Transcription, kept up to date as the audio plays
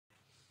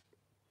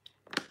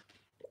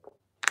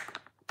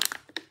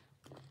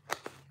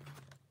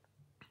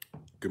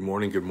Good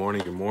morning, good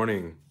morning, good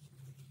morning.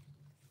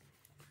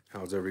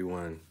 How's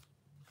everyone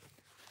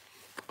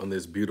on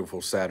this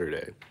beautiful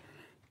Saturday?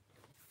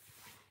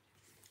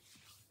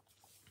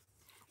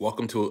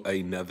 Welcome to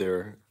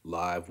another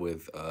live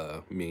with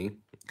me,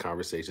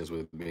 conversations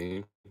with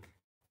me.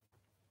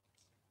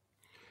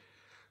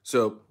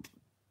 So,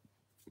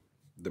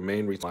 the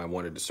main reason why I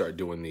wanted to start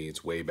doing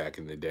these way back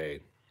in the day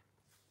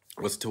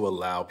was to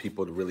allow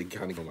people to really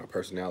kind of get my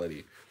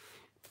personality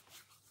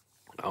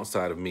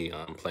outside of me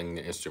playing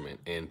the instrument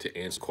and to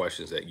answer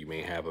questions that you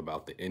may have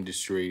about the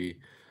industry,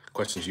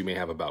 questions you may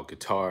have about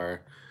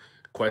guitar,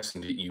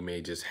 questions that you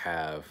may just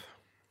have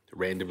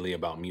randomly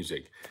about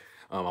music.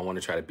 I want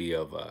to try to be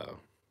of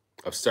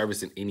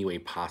service in any way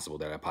possible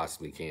that I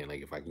possibly can.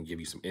 Like if I can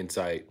give you some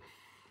insight,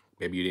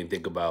 maybe you didn't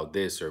think about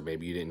this, or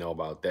maybe you didn't know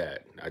about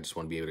that. I just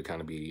want to be able to kind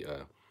of be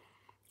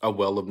a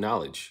well of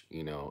knowledge.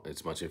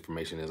 As much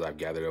information as I've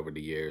gathered over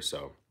the years.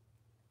 So,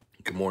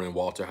 good morning,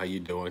 Walter. How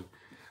you doing?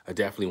 I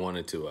definitely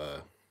wanted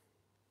to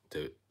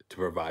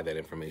provide that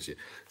information.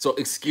 So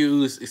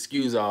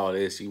excuse all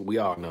this. We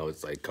all know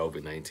it's like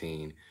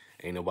COVID-19.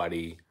 Ain't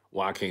nobody.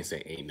 Well, I can't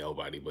say ain't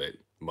nobody, but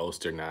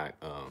most are not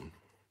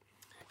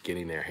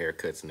getting their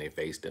haircuts and their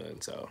face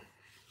done. So,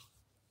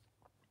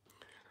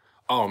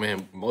 oh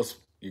man, most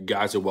you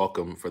guys are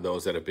welcome. For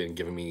those that have been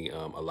giving me a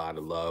lot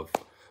of love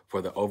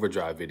for the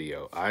overdrive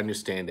video, I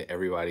understand that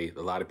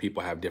a lot of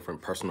people have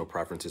different personal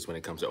preferences when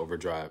it comes to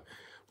overdrive.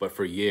 But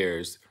for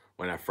years,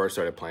 when I first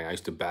started playing, I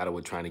used to battle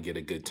with trying to get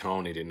a good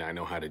tone and did not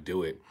know how to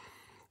do it.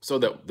 So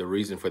the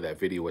reason for that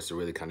video was to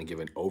really kind of give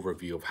an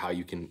overview of how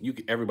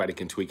everybody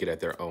can tweak it at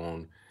their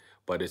own,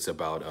 but it's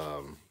about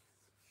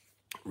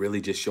really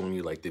just showing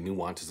you like the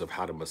nuances of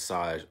how to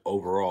massage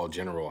overall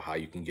general, how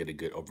you can get a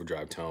good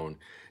overdrive tone,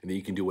 and then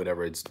you can do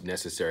whatever it's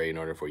necessary in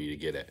order for you to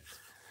get it.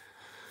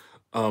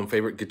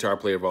 Favorite guitar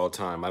player of all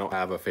time. I don't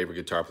have a favorite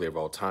guitar player of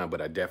all time, but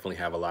I definitely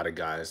have a lot of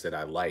guys that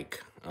I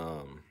like.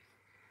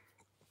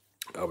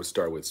 I would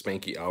start with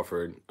Spanky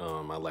Alford.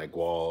 I like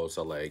Walls.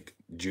 I like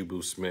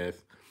Jubu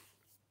Smith.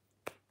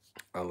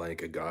 I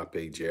like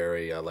Agape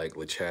Jerry. I like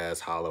LaChaz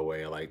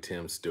Holloway. I like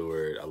Tim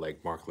Stewart. I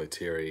like Mark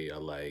Lettieri. I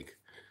like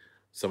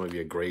some of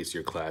your greats,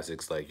 your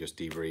classics like your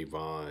Stevie Ray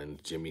Vaughan,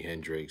 Jimi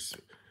Hendrix,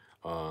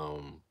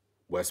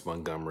 Wes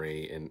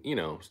Montgomery, and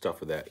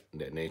stuff of that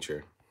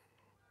nature.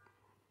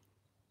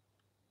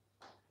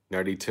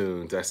 Nerdy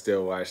Tunes, I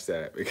still watch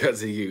that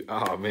because of you.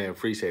 Oh man,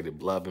 appreciate it.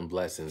 Love and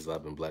blessings,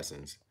 love and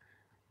blessings.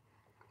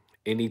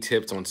 Any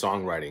tips on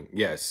songwriting?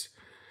 Yes.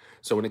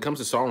 So when it comes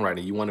to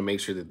songwriting, you want to make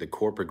sure that the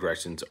chord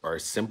progressions are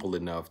simple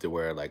enough to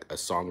where like a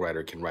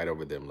songwriter can write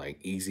over them, like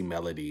easy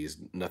melodies,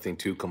 nothing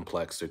too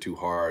complex or too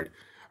hard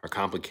or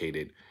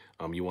complicated.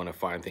 You want to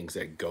find things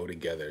that go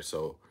together.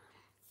 So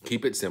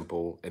keep it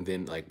simple, and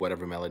then like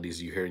whatever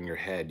melodies you hear in your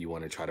head, you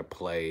want to try to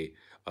play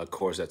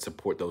chords that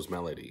support those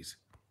melodies.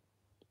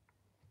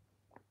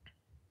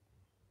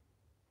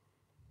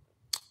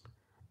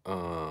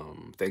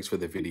 Thanks for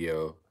the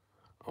video.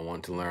 I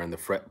want to learn the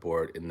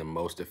fretboard in the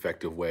most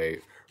effective way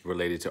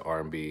related to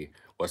R&B.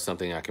 What's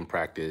something I can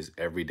practice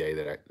every day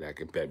that I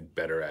can get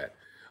better at?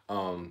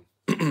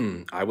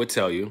 I would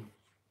tell you,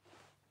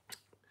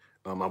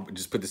 I'll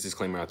just put this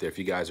disclaimer out there. If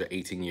you guys are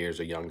 18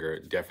 years or younger,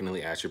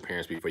 definitely ask your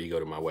parents before you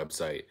go to my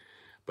website.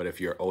 But if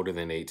you're older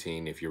than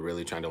 18, if you're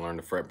really trying to learn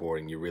the fretboard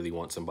and you really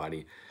want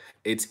somebody,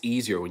 it's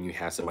easier when you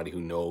have somebody who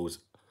knows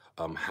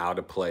how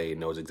to play,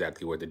 knows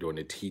exactly what they're doing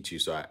to teach you.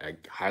 So I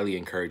highly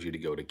encourage you to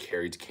go to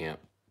kerryscamp.com.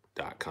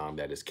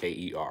 That is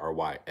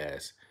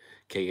KERRYS,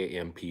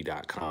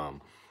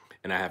 KAMP.com.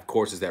 And I have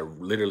courses that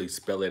literally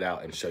spell it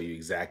out and show you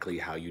exactly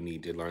how you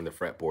need to learn the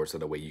fretboard so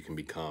that way you can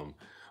become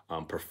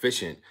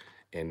proficient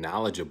and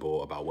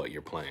knowledgeable about what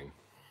you're playing.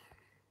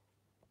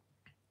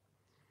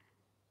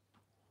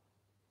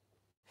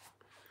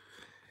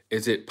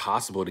 Is it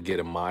possible to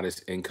get a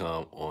modest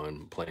income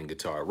on playing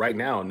guitar? Right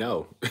now,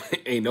 no.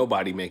 Ain't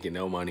nobody making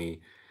no money.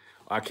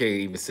 I can't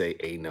even say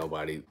ain't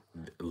nobody.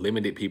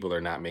 Limited people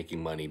are not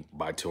making money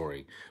by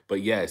touring.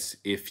 But yes,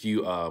 if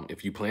you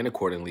plan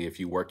accordingly, if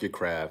you work your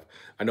craft,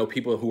 I know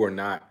people who are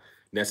not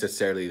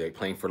necessarily like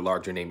playing for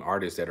larger name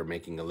artists that are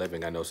making a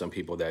living. I know some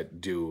people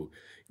that do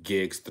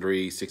gigs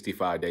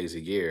 365 days a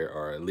year,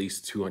 or at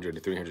least 200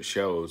 to 300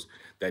 shows,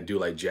 that do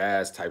like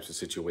jazz types of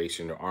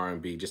situation or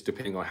R&B, just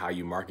depending on how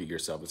you market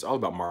yourself. It's all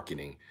about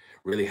marketing,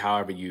 really.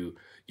 However you're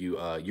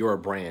a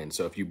brand.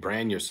 So if you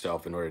brand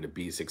yourself in order to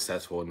be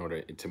successful, in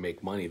order to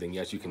make money, then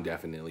yes, you can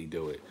definitely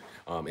do it.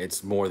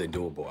 It's more than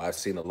doable. I've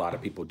seen a lot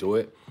of people do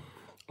it.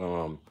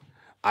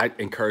 I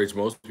encourage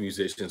most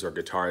musicians or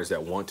guitarists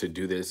that want to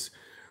do this,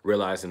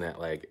 realizing that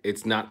like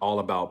it's not all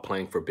about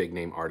playing for big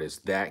name artists.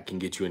 That can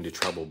get you into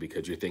trouble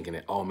because you're thinking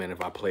that, oh man,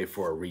 if I play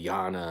for a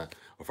Rihanna, or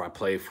if I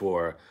play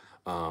for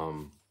a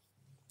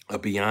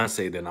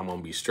Beyonce, then I'm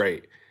gonna be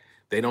straight.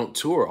 They don't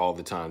tour all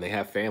the time. They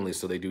have families,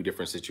 so they do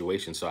different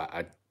situations. So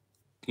I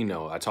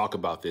talk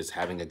about this,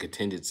 having a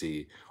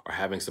contingency or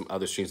having some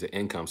other streams of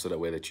income so that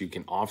way that you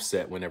can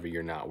offset whenever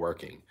you're not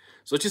working.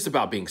 So it's just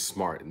about being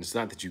smart. And it's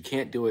not that you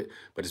can't do it,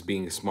 but it's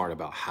being smart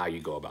about how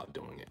you go about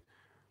doing it.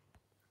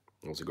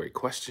 That was a great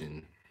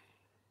question.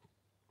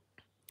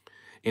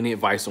 Any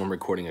advice on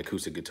recording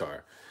acoustic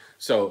guitar?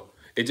 So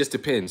it just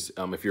depends.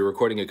 If you're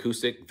recording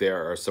acoustic,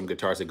 there are some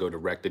guitars that go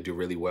direct that do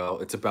really well.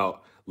 It's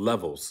about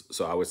levels.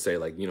 So I would say,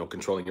 like,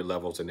 controlling your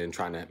levels and then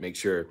trying to make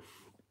sure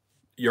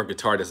your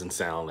guitar doesn't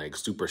sound like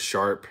super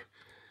sharp,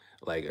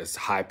 like it's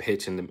high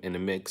pitch in the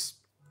mix,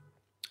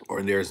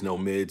 or there's no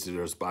mids or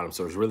there's bottoms.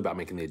 So it's really about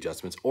making the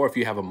adjustments. Or if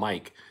you have a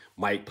mic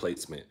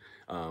placement.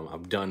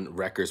 I've done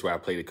records where I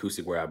played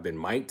acoustic where I've been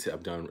mic'd.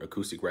 I've done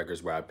acoustic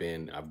records where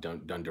I've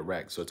done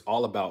direct. So it's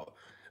all about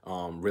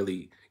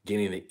really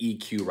getting the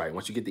EQ right.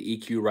 Once you get the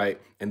EQ right,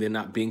 and then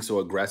not being so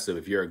aggressive.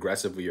 If you're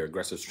aggressive or you're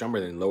aggressive strummer,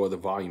 then lower the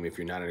volume. If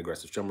you're not an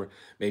aggressive strummer,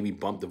 maybe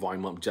bump the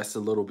volume up just a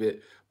little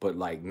bit, but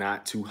like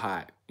not too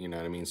hot. You know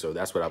what I mean? So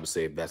that's what I would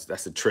say. That's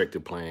the trick to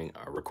playing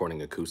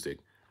recording acoustic.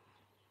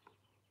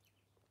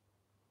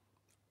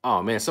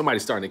 Oh man,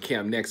 somebody's starting to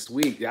camp next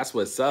week. That's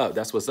what's up.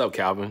 That's what's up,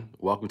 Calvin.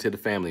 Welcome to the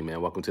family,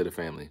 man. Welcome to the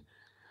family.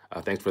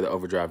 Thanks for the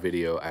overdrive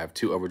video. I have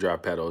 2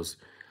 overdrive pedals.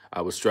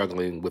 I was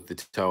struggling with the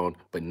tone,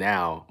 but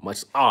now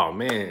much. Oh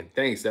man,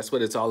 thanks. That's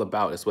what it's all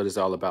about. That's what it's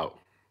all about.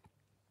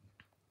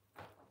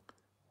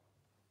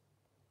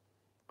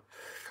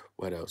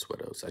 What else?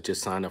 What else? I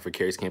just signed up for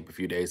Kerry's camp a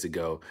few days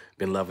ago.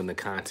 Been loving the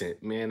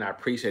content, man. I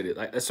appreciate it.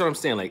 Like that's what I'm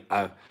saying. Like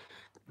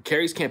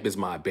Kerry's camp is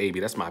my baby.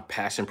 That's my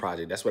passion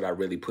project. That's what I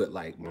really put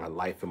like my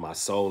life and my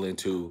soul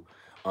into.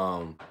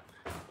 Um,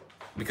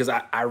 because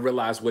I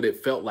realized what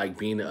it felt like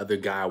being the other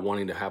guy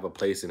wanting to have a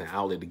place and an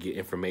outlet to get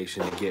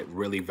information and get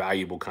really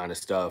valuable kind of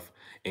stuff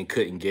and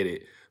couldn't get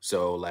it.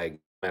 So like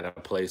at a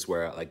place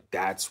where like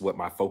that's what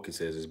my focus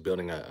is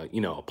building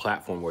a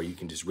platform where you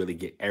can just really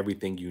get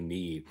everything you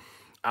need.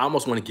 I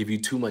almost want to give you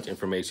too much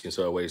information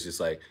so that way it's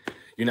just like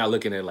you're not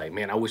looking at like,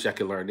 man, I wish I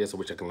could learn this. I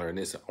wish I could learn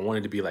this. I want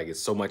it to be like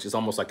it's so much. It's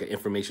almost like an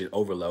information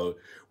overload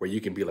where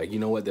you can be like, you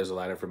know what? There's a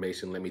lot of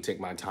information. Let me take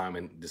my time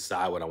and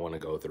decide what I want to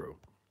go through.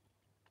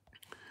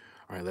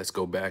 All right, let's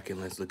go back and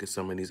let's look at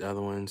some of these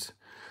other ones.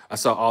 I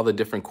saw all the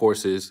different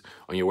courses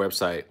on your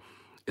website.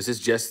 Is this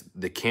just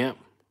the camp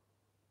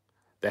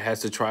that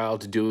has the trial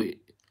to do it?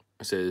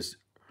 It says,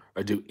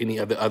 or do any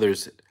of the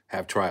others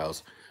have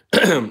trials?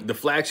 The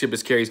flagship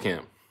is Kerry's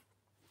camp.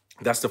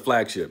 That's the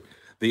flagship.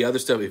 The other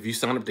stuff, if you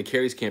sign up to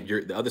Kerry's camp,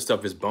 the other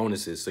stuff is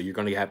bonuses. So you're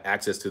going to have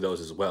access to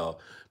those as well.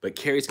 But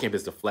Kerry's camp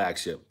is the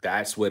flagship.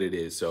 That's what it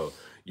is. So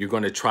you're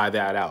going to try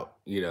that out.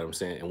 You know what I'm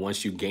saying? And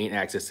once you gain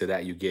access to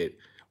that, you get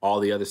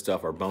all the other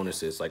stuff are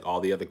bonuses, like all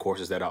the other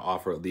courses that I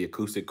offer, the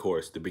acoustic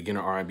course, the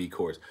beginner R&B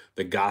course,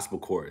 the gospel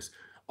course.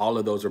 All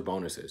of those are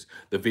bonuses.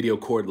 The video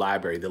chord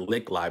library, the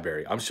lick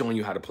library. I'm showing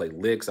you how to play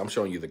licks. I'm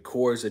showing you the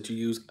chords that you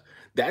use.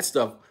 That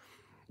stuff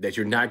that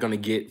you're not going to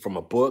get from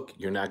a book,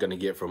 you're not going to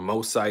get from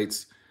most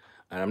sites.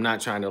 And I'm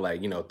not trying to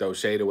like, throw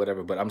shade or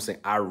whatever, but I'm saying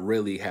I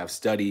really have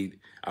studied.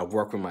 I've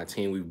worked with my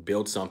team. We've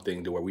built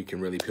something to where we can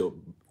really feel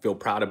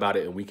proud about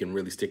it, and we can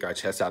really stick our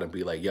chest out and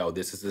be like, yo,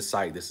 this is the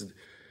site. This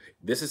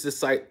is the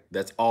site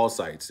that's all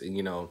sites. And,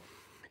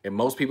 and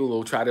most people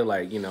will try to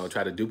like,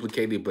 try to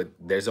duplicate it, but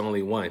there's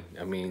only one.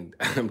 I mean,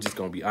 I'm just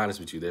going to be honest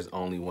with you. There's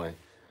only one.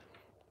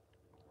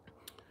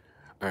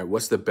 All right,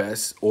 what's the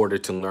best order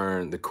to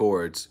learn the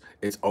chords?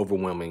 It's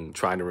overwhelming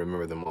trying to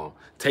remember them all.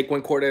 Take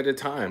one chord at a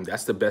time.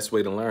 That's the best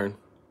way to learn.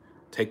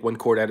 Take one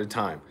chord at a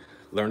time.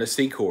 Learn a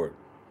C chord.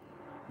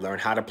 Learn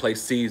how to play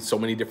C so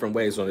many different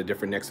ways on the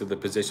different necks of the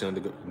position of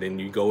the, then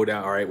you go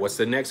down, all right, what's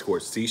the next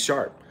chord? C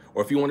sharp.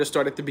 Or if you want to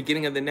start at the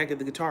beginning of the neck of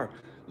the guitar,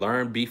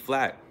 learn B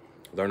flat.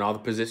 Learn all the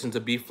positions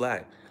of B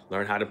flat.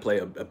 Learn how to play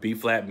a B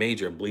flat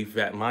major, B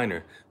flat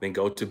minor, then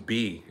go to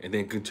B, and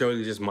then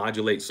continually just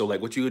modulate. So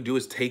like what you would do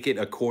is take it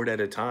a chord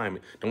at a time.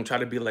 Don't try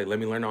to be like, let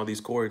me learn all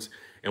these chords.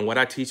 And what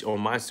I teach on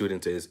my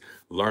students is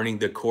learning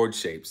the chord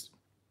shapes,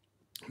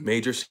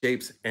 major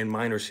shapes and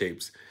minor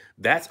shapes.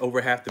 That's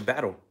over half the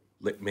battle,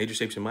 like major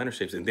shapes and minor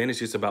shapes. And then it's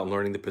just about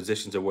learning the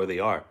positions of where they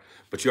are.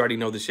 But you already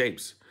know the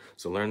shapes,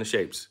 so learn the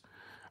shapes.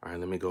 All right,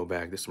 let me go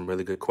back. There's some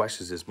really good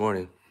questions this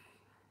morning.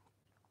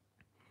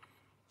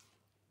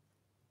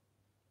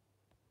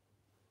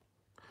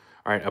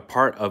 All right, a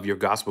part of your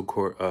gospel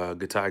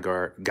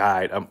guitar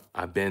guide,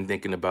 I've been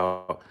thinking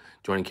about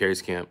joining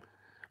Kerry's camp.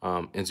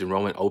 Is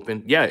enrollment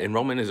open? Yeah,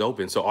 enrollment is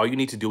open. So all you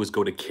need to do is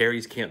go to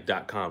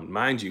kerryscamp.com.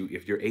 Mind you,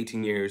 if you're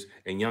 18 years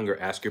and younger,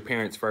 ask your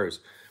parents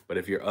first. But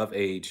if you're of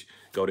age,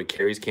 go to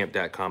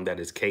kerryscamp.com. That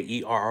is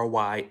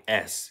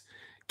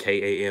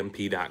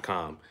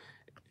KERRYSKAMP.com.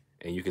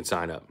 And you can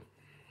sign up.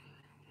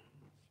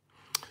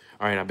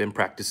 All right, I've been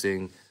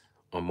practicing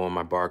on more of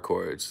my bar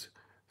chords.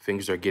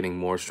 Fingers are getting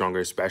more stronger,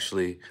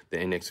 especially the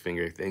index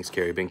finger. Thanks,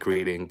 Kerry. Been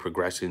creating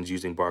progressions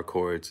using bar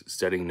chords,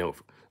 studying note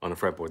on the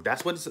fretboard.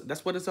 That's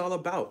what it's all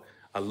about.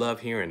 I love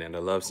hearing that. I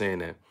love saying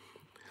that.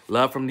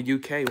 Love from the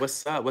UK.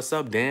 What's up? What's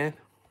up, Dan?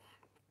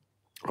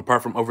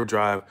 Apart from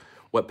overdrive,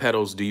 what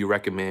pedals do you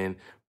recommend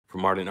for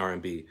modern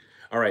R&B?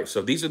 All right,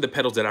 so these are the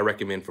pedals that I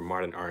recommend for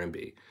modern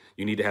R&B.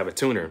 You need to have a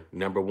tuner,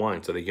 number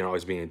one, so that you can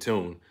always be in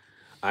tune.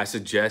 I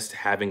suggest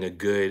having a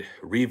good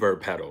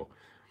reverb pedal,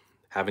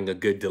 having a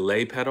good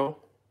delay pedal,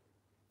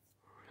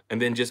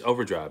 and then just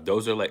overdrive.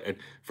 Those are like,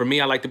 for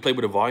me, I like to play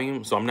with a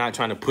volume, so I'm not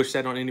trying to push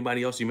that on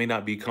anybody else. You may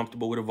not be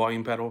comfortable with a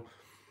volume pedal,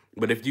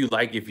 but if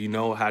you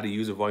know how to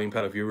use a volume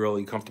pedal, if you're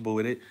really comfortable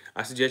with it,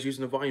 I suggest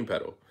using a volume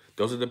pedal.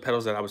 Those are the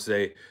pedals that I would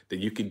say that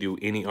you can do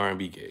any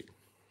R&B gig.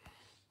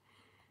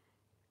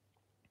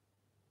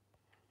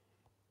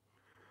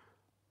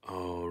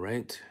 All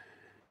right.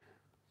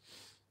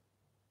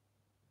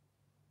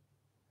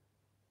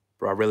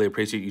 Bro, I really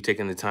appreciate you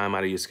taking the time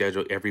out of your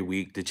schedule every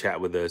week to chat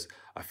with us.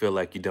 I feel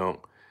like you don't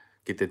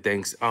get the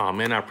thanks. Oh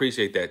man, I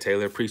appreciate that,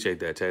 Taylor. Appreciate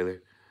that,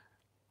 Taylor.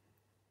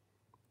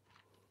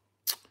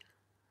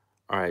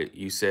 All right,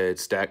 you said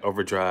stack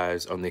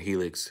overdrives on the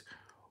Helix.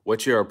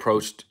 What's your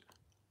approach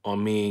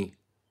on me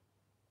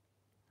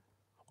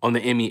on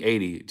the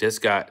ME80?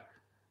 Just got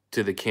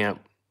to the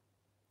camp.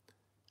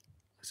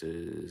 This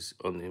is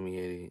on the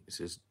ME80. This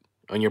is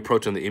on your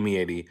approach on the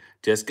ME80.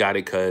 Just got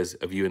it because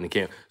of you in the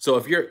camp. So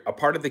if you're a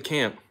part of the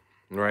camp,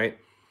 right,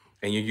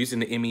 and you're using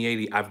the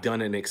ME80, I've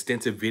done an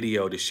extensive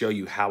video to show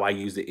you how I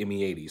use the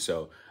ME80.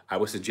 So I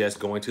would suggest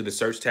going to the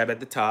search tab at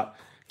the top,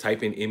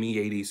 type in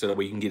ME80 so that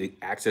way you can get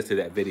access to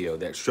that video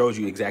that shows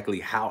you exactly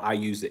how I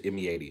use the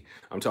ME80.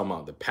 I'm talking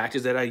about the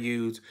patches that I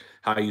use,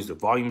 how I use the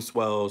volume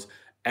swells,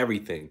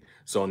 everything.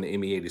 So on the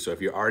ME80. So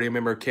if you're already a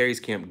member of Kerry's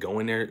Camp, go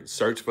in there,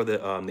 search for the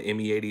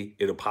ME80.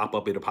 It'll pop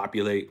up, it'll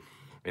populate,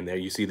 and there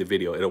you see the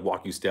video. It'll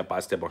walk you step by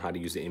step on how to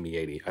use the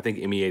ME80. I think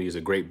ME80 is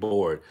a great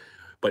board.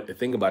 But the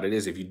thing about it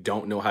is, if you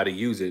don't know how to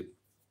use it,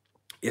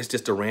 it's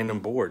just a random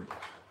board.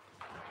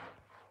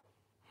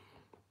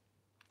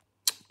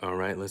 All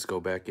right, let's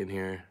go back in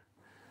here.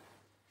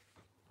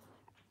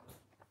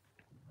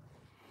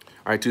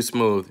 All right, Too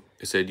Smooth.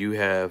 It said you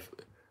have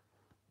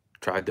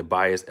tried the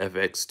Bias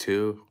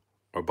FX2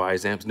 or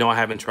Bias amps. No, I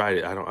haven't tried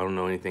it. I don't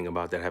know anything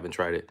about that. I haven't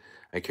tried it.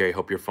 Hey, Kerry,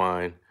 hope you're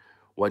fine.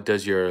 What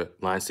does your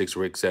Line 6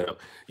 rig setup?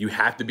 You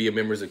have to be a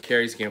member of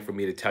Kerry's Camp for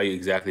me to tell you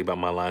exactly about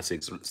my Line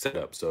 6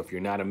 setup. So if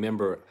you're not a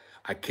member,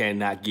 I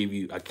can't give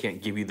you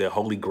the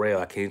holy grail.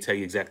 I can't tell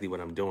you exactly what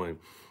I'm doing.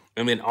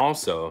 And then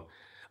also,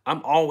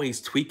 I'm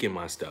always tweaking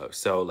my stuff.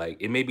 So like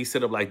it may be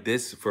set up like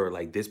this for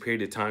like this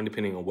period of time,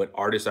 depending on what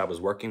artist I was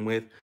working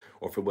with,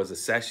 or if it was a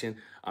session.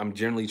 I'm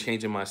generally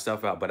changing my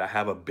stuff out, but I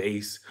have a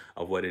base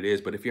of what it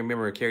is. But if you're a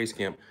member of Kerry's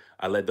Camp,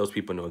 I let those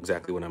people know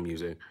exactly what I'm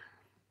using.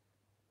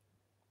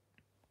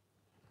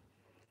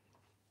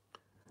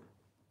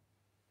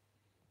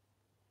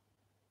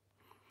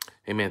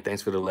 Hey man,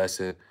 thanks for the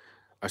lesson.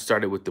 I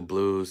started with the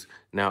blues.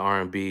 Now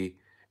R&B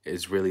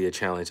is really a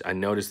challenge. I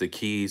noticed the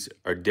keys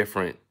are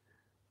different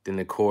than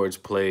the chords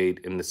played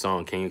in the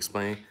song. Can you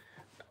explain?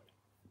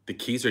 The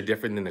keys are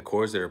different than the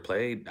chords that are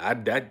played.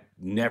 I've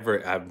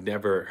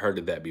never heard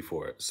of that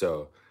before.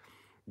 So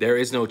there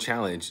is no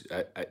challenge.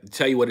 I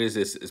tell you what it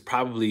is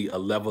probably a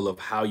level of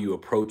how you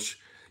approach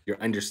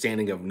your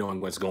understanding of knowing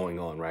what's going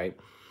on, right?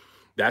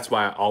 That's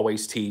why I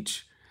always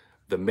teach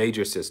the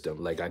major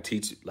system. Like I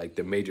teach like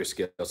the major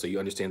scale so you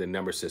understand the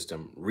number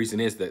system. Reason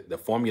is that the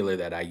formula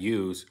that I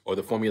use or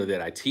the formula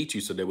that I teach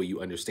you so that way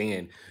you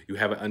understand, you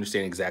have an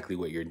understand exactly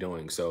what you're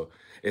doing. So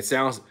it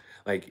sounds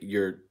like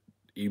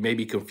you may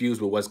be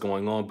confused with what's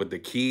going on, but the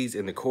keys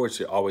and the chords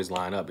should always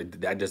line up.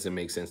 That doesn't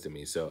make sense to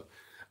me. So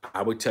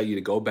I would tell you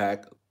to go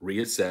back,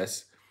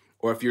 reassess,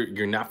 or if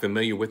you're not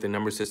familiar with the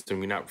number system,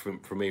 you're not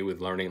familiar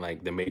with learning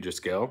like the major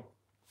scale,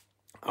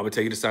 I would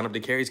tell you to sign up to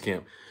Kerry's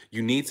Camp.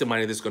 You need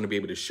somebody that's going to be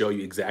able to show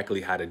you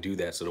exactly how to do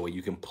that so the way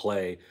you can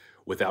play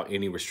without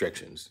any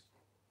restrictions.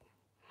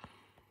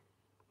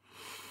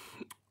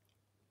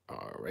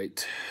 All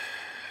right.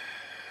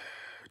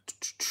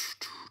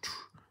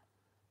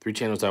 3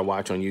 channels I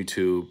watch on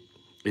YouTube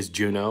is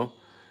Juno,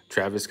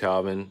 Travis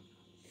Calvin,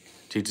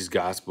 teaches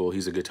gospel.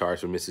 He's a guitarist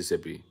from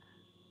Mississippi.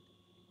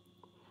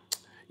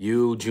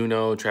 You,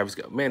 Juno, Travis,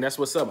 man, that's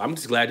what's up. I'm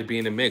just glad to be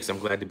in the mix. I'm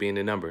glad to be in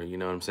the number. You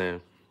know what I'm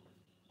saying?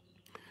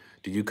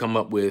 Did you come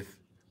up with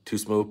Too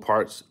Smooth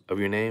parts of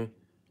your name?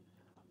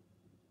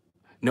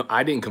 No,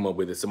 I didn't come up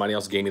with it. Somebody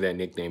else gave me that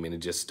nickname and it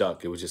just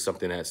stuck. It was just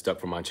something that stuck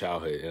from my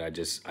childhood. And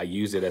I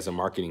used it as a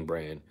marketing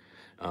brand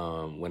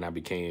when I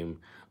became,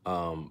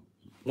 well,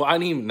 I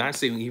didn't even, not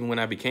say even when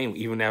I became,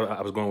 even now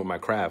I was going with my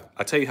craft.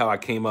 I'll tell you how I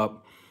came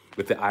up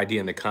with the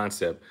idea and the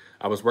concept.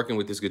 I was working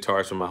with this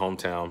guitarist from my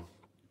hometown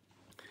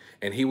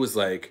and he was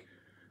like,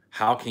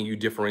 how can you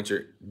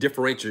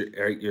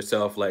differentiate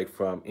yourself like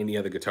from any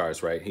other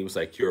guitarist, right? He was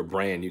like, you're a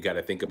brand. You got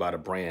to think about a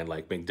brand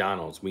like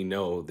McDonald's. We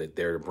know that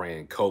they're a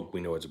brand. Coke,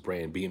 we know it's a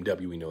brand.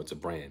 BMW, we know it's a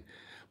brand.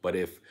 But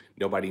if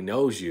nobody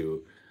knows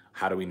you,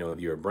 how do we know if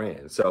you're a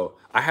brand? So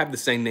I have the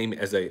same name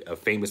as a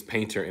famous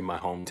painter in my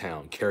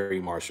hometown, Kerry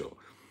Marshall.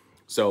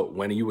 So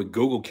when you would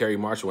Google Kerry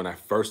Marshall, when I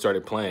first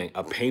started playing,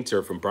 a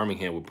painter from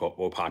Birmingham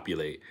will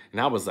populate.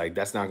 And I was like,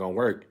 that's not going to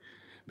work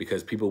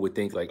because people would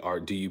think like,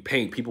 do you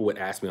paint? People would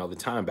ask me all the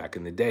time back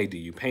in the day, do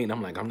you paint?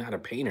 I'm like, I'm not a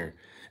painter.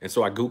 And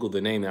so I Googled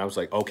the name and I was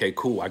like, okay,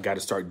 cool. I got to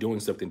start doing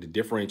something to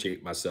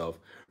differentiate myself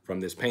from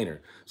this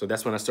painter. So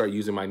that's when I started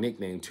using my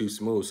nickname, Too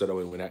Smooth. So that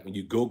when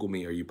you Google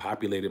me or you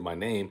populated my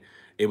name,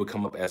 it would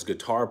come up as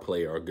guitar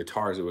player or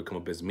guitars. It would come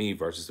up as me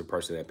versus the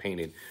person that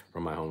painted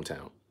from my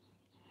hometown.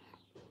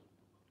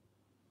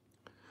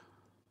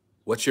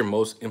 What's your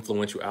most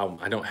influential album?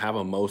 I don't have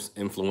a most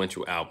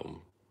influential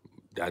album.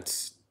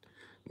 That's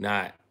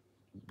not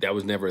that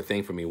was never a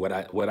thing for me. What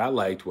I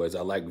liked was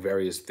I liked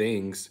various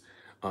things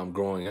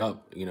growing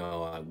up.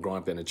 Growing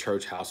up in a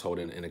church household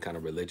and in a kind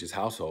of religious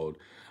household.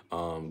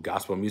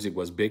 Gospel music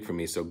was big for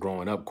me. So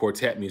growing up,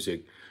 quartet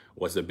music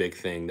was a big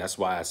thing. That's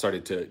why I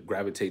started to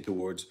gravitate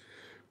towards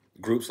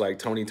groups like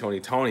Tony.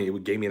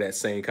 It gave me that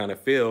same kind of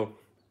feel.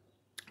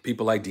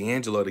 People like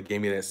D'Angelo that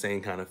gave me that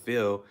same kind of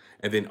feel.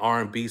 And then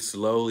R&B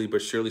slowly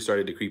but surely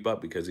started to creep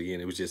up because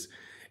again,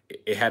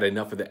 it had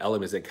enough of the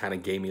elements that kind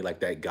of gave me like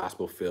that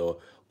gospel feel.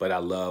 But I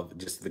love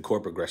just the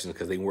chord progressions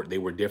because they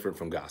were different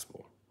from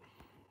gospel.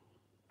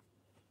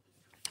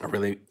 I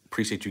really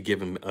appreciate you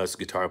giving us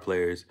guitar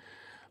players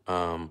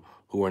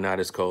who are not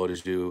as cold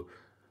as you.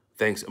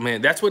 Thanks,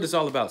 man. That's what it's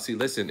all about. See,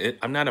 listen,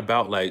 I'm not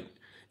about like,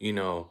 you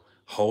know,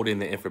 holding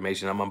the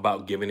information. I'm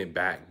about giving it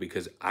back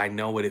because I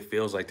know what it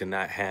feels like to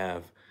not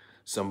have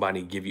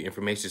somebody give you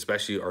information,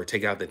 especially or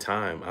take out the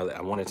time.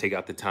 I want to take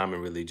out the time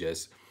and really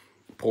just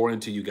pour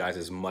into you guys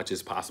as much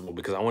as possible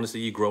because I want to see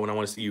you grow and I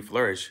want to see you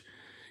flourish.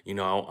 I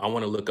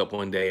want to look up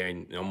one day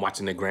and I'm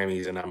watching the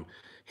Grammys and I'm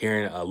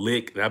hearing a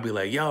lick and I'll be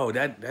like, yo,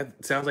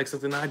 that sounds like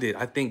something I did.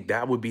 I think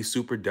that would be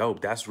super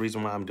dope. That's the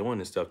reason why I'm doing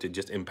this stuff to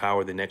just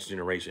empower the next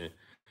generation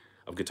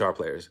of guitar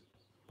players.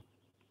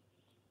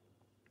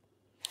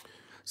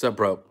 What's up,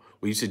 bro?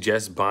 Will you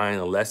suggest buying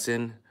a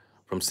lesson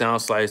from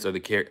Sound Slice or the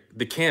camp?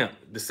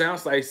 The Sound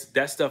Slice,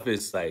 that stuff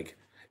is like,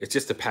 it's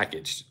just a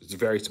package. It's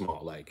very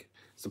small. Like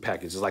it's a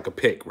package. It's like a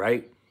pick,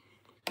 right?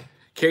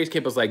 Kerry's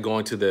camp is like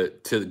going to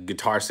the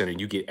Guitar Center.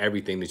 You get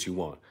everything that you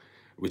want.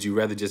 Would you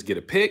rather just get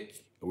a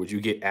pick or would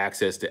you get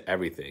access to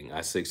everything?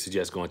 I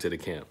suggest going to the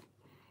camp.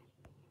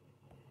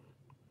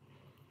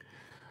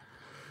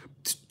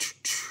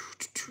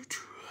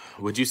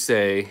 Would you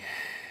say,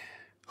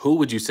 who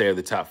would you say are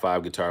the top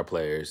 5 guitar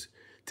players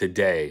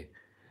today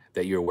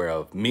that you're aware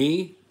of?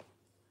 Me?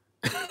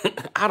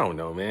 I don't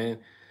know, man.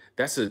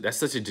 That's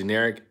such a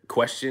generic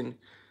question.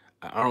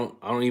 I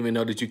don't even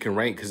know that you can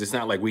rank because it's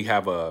not like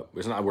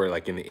it's not where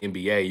like in the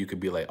NBA you could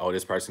be like, oh,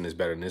 this person is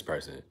better than this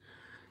person.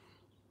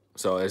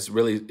 So it's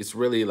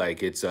really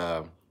like it's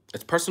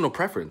personal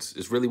preference.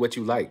 It's really what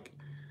you like.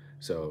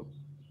 So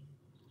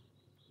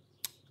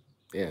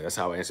yeah, that's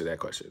how I answer that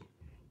question.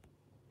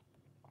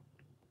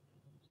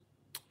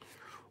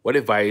 What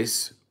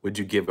advice would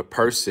you give a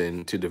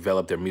person to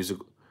develop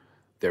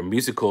their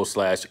musical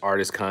slash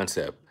artist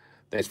concept?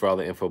 Thanks for all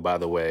the info, by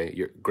the way.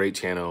 Your great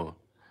channel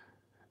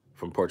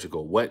from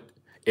Portugal. What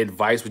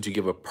advice would you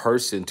give a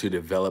person to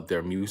develop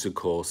their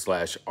musical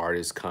slash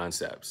artist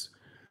concepts?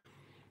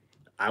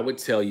 I would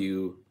tell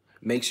you,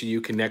 make sure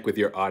you connect with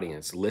your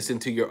audience. Listen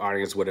to your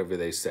audience, whatever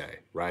they say,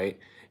 right?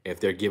 If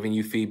they're giving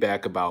you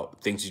feedback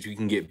about things that you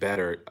can get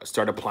better,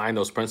 start applying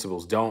those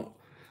principles. Don't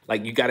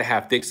like you got to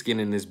have thick skin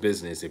in this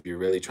business if you're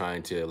really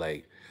trying to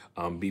like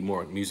be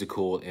more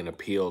musical and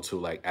appeal to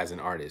like as an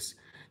artist.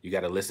 You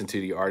got to listen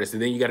to the artist,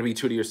 and then you got to be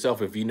true to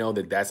yourself. If you know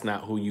that that's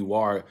not who you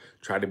are,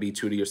 try to be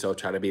true to yourself.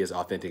 Try to be as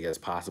authentic as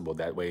possible.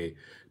 That way,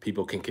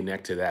 people can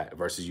connect to that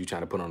versus you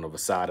trying to put on a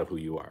facade of who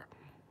you are.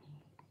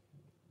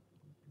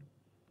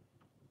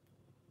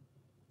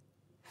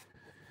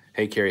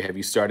 Hey, Kerry, have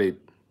you started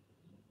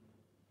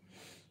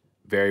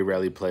very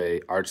rarely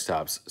play arch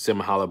tops,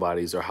 semi hollow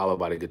bodies, or hollow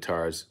body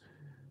guitars?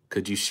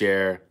 Could you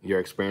share your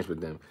experience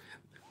with them?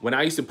 When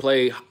I used to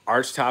play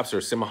arch tops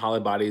or semi hollow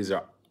bodies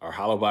or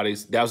hollow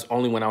bodies, that was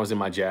only when I was in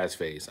my jazz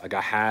phase. Like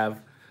I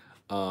have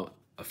uh,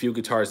 a few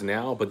guitars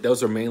now, but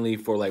those are mainly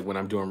for like when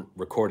I'm doing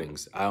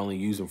recordings. I only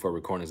use them for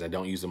recordings. I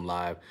don't use them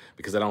live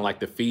because I don't like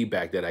the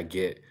feedback that I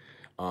get.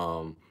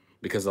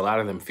 Because a lot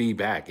of them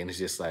feedback and it's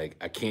just like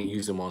I can't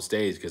use them on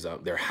stage because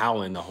they're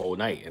howling the whole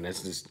night and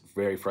it's just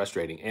very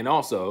frustrating. And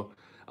also,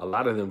 a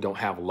lot of them don't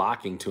have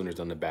locking tuners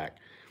on the back,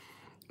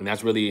 and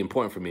that's really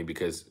important for me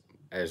because,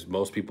 as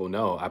most people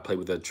know, I play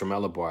with a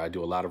tremolo bar. I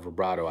do a lot of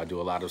vibrato. I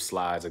do a lot of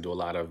slides. I do a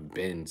lot of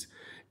bends,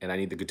 and I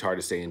need the guitar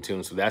to stay in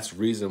tune. So that's the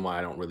reason why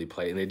I don't really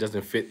play, and it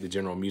doesn't fit the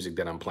general music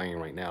that I'm playing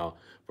right now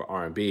for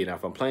R&B. Now,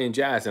 if I'm playing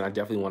jazz, then I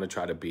definitely want to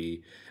try to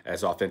be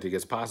as authentic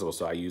as possible.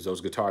 So I use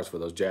those guitars for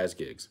those jazz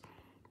gigs.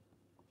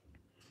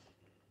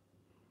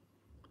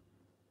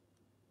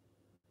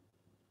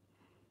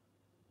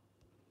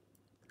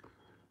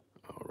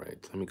 All right,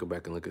 let me go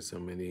back and look at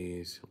some of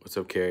these. What's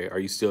up, Kerry? Are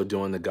you still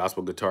doing the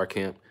gospel guitar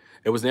camp?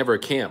 It was never a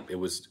camp, it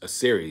was a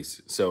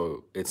series.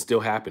 So it's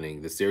still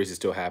happening. The series is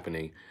still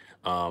happening.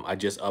 I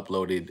just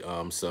uploaded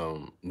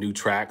some new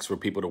tracks for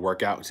people to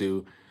work out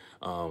to.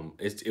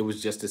 It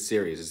was just a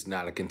series. It's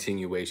not a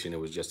continuation. It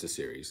was just a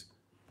series.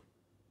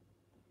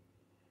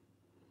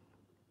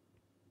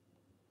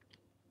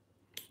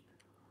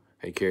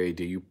 Hey, Kerry,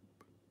 do you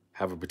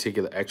have a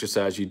particular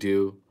exercise you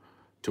do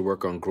to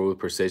work on groove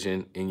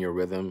precision in your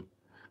rhythm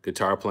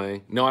guitar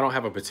playing? No, I don't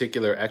have a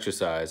particular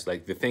exercise.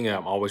 Like the thing that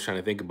I'm always trying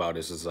to think about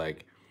is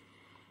like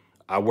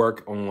I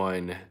work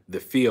on the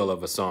feel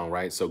of a song,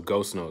 right? So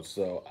ghost notes.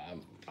 So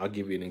I'll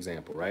give you an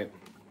example, right?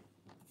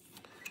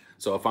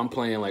 So if I'm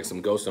playing like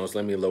some ghost notes,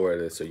 let me lower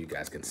this so you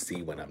guys can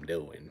see what I'm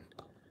doing.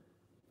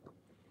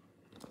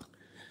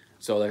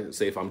 So let's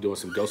say if I'm doing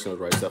some ghost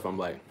notes right stuff, I'm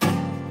like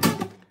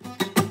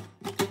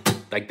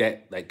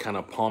that, like kind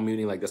of palm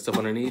muting, like that stuff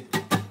underneath.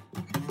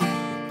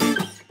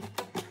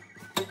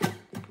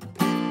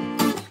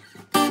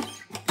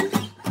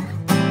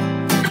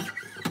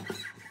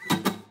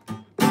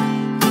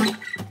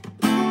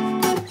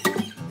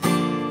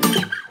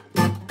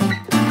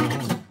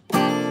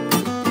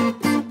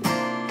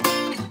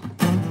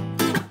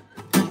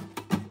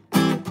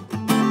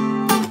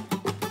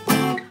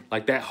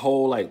 Like that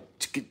whole like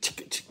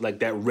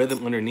that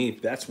rhythm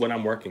underneath, that's what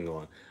I'm working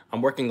on.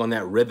 I'm working on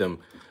that rhythm.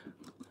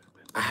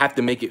 I have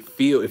to make it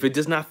feel, if it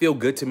does not feel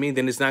good to me,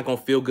 then it's not gonna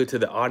feel good to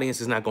the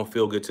audience. It's not gonna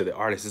feel good to the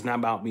artist. It's not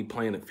about me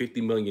playing at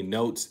 50 million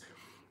notes.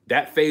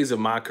 That phase of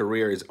my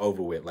career is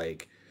over with.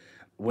 Like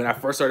when I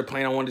first started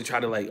playing, I wanted to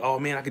try to like, oh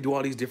man, I could do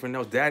all these different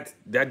notes. That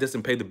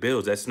doesn't pay the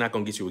bills. That's not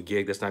gonna get you a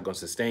gig. That's not gonna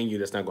sustain you.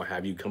 That's not gonna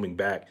have you coming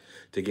back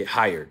to get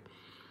hired.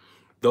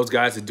 Those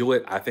guys that do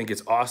it, I think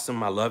it's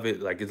awesome. I love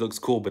it. Like it looks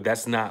cool, but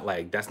that's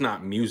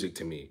not music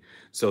to me.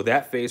 So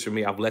that phase for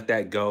me, I've let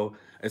that go.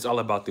 It's all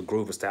about the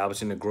groove,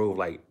 establishing the groove.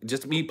 Like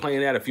just me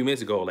playing that a few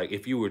minutes ago, like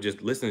if you were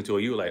just listening to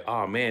it, you were like,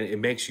 oh man, it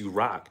makes you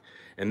rock.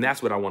 And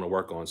that's what I want to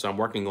work on. So I'm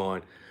working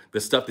on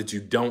the stuff that you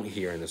don't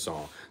hear in the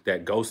song.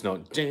 That ghost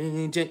note.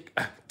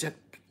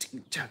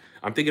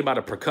 I'm thinking about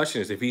a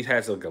percussionist. If he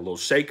has like a little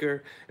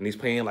shaker and he's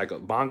playing like a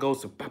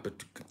bongos,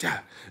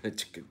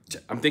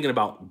 I'm thinking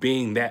about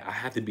being that. I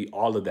have to be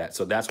all of that.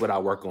 So that's what I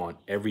work on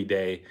every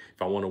day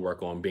if I want to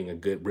work on being a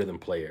good rhythm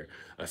player,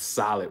 a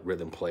solid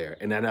rhythm player.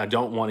 And then I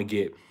don't want to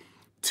get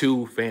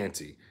too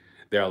fancy.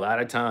 There are a lot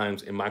of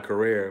times in my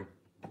career,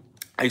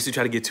 I used to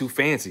try to get too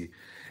fancy.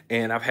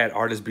 And I've had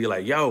artists be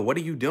like, yo, what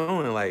are you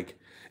doing? Like,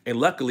 and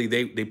luckily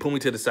they pulled me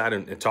to the side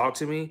and talked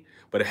to me.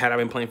 But had I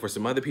been playing for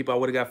some other people, I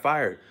would have got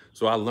fired.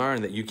 So I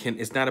learned that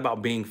it's not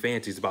about being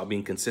fancy, it's about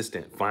being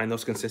consistent. Find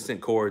those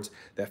consistent chords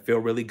that feel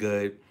really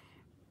good.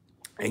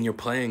 And you're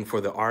playing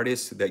for the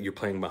artists that you're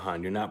playing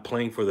behind. You're not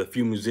playing for the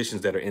few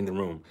musicians that are in the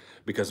room,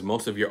 because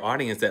most of your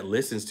audience that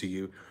listens to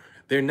you,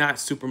 they're not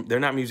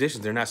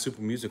musicians. They're not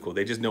super musical.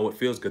 They just know what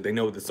feels good. They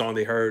know the song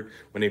they heard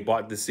when they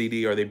bought the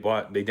CD or they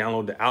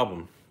downloaded the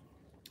album.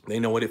 They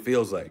know what it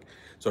feels like.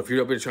 So if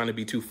you're up here trying to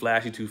be too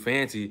flashy, too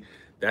fancy,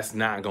 that's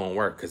not gonna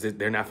work because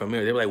they're not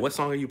familiar. They're like, what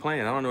song are you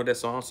playing? I don't know that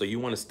song. So you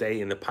wanna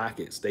stay in the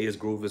pocket, stay as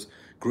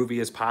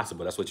groovy as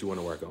possible. That's what you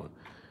wanna work on.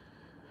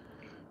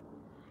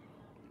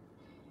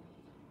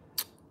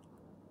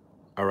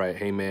 All right,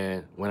 hey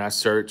man, when I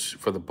search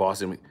for the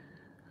Boston,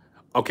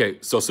 okay,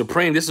 so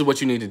Supreme, this is what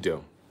you need to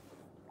do.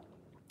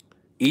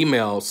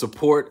 Email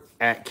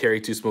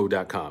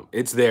support@kerry2smooth.com.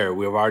 It's there.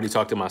 We've already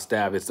talked to my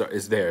staff.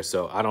 It's there.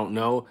 So I don't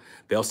know.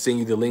 They'll send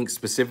you the link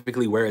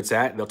specifically where it's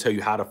at. They'll tell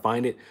you how to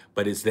find it,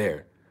 but it's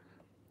there.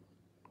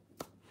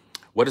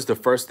 What is the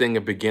first thing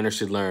a beginner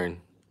should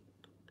learn?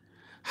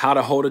 How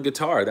to hold a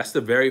guitar. That's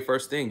the very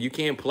first thing. You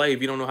can't play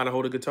if you don't know how to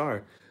hold a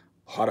guitar.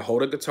 How to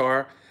hold a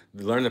guitar,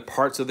 learn the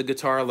parts of the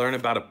guitar, learn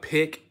about a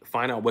pick,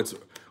 find out what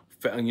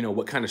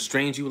kind of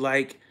strings you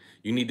like.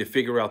 You need to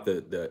figure out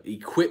the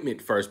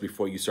equipment first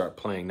before you start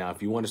playing. Now,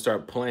 if you want to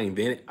start playing,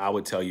 then I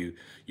would tell you,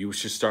 you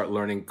should start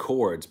learning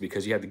chords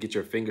because you have to get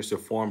your fingers to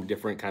form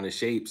different kind of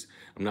shapes.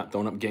 I'm not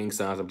throwing up gang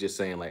signs. I'm just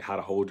saying like how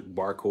to hold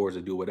bar chords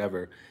or do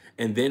whatever.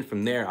 And then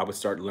from there, I would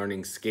start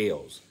learning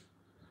scales.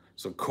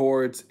 So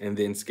chords and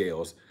then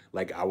scales.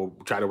 Like I will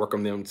try to work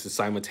on them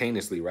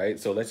simultaneously, right?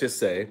 So let's just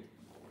say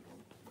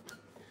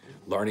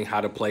learning how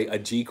to play a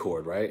G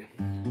chord, right?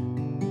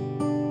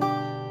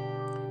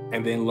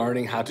 And then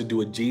learning how to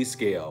do a G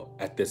scale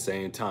at the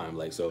same time.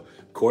 Like, so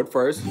chord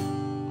first,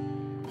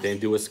 then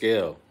do a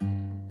scale.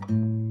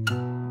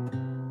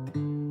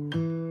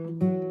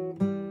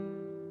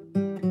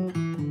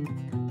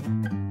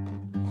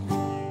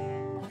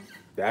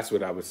 That's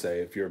what I would say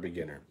if you're a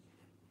beginner.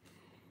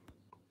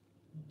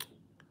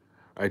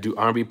 All right, do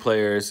R&B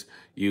players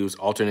use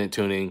alternate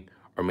tuning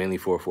or mainly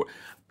 4/4?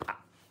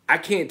 I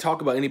can't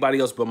talk about anybody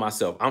else but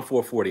myself. I'm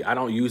 440. I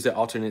don't use that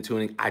alternate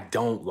tuning. I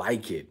don't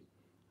like it.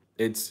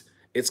 It's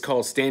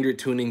called standard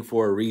tuning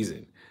for a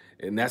reason.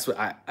 And that's what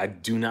I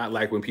do not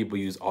like when people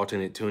use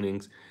alternate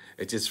tunings.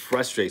 It just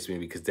frustrates me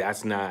because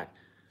that's not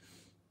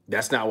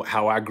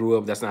how I grew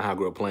up. That's not how I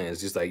grew up playing.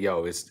 It's just like,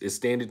 yo, it's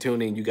standard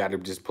tuning. You got to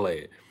just play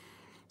it.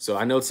 So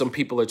I know some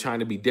people are trying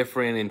to be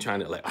different and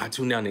trying to like, I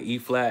tune down to E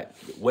flat.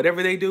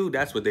 Whatever they do,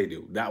 that's what they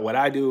do. Not what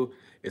I do.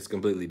 It's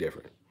completely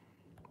different.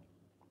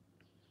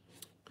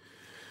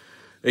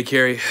 Hey,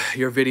 Kerry,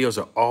 your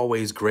videos are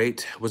always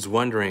great. Was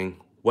wondering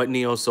what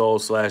neo soul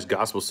 /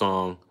 gospel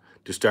song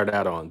to start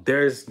out on.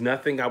 There's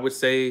nothing I would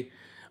say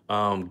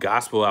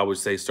gospel I would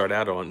say start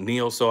out on.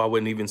 Neo soul I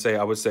wouldn't even say.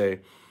 I would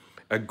say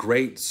a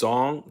great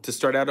song to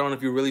start out on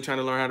if you're really trying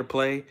to learn how to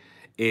play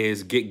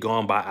is Get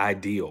Gone by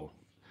Ideal.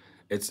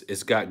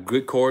 It's got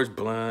good chords,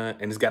 blunt,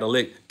 and it's got a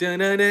lick. It's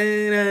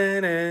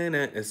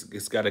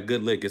got a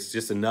good lick. It's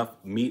just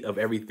enough meat of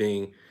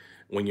everything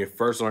when you're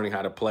first learning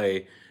how to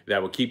play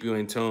that will keep you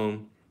in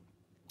tune.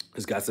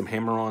 It's got some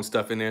hammer-on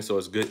stuff in there, so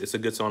it's good. It's a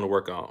good song to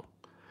work on.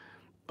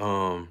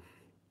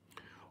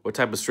 What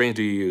type of strings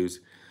do you use?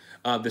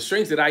 The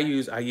strings that I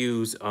use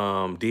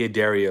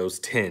Diodario's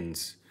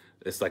tens.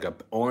 It's like a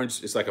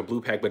orange, it's like a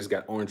blue pack, but it's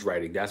got orange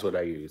writing. That's what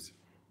I use.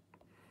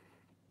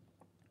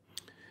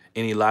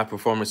 Any live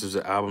performances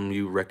or album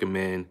you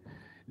recommend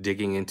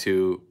digging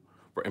into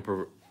for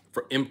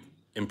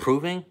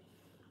improving?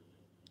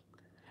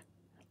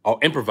 Oh,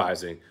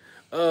 improvising.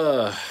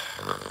 Uh,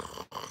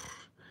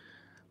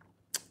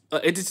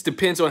 it just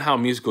depends on how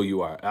musical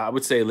you are. I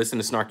would say listen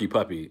to Snarky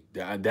Puppy.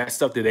 That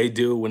stuff that they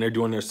do when they're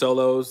doing their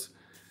solos,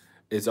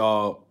 it's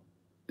all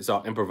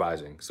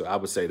improvising. So I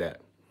would say that.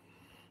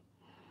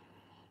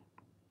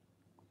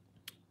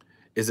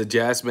 Is a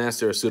jazz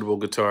master a suitable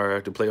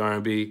guitar to play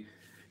R&B?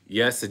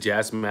 Yes, the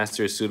jazz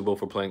master is suitable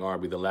for playing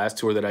R&B. The last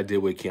tour that I did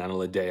with Kiana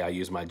Lede, I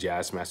used my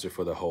jazz master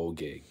for the whole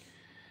gig.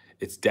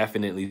 It's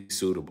definitely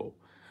suitable.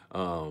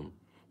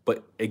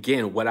 But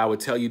again, what I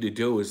would tell you to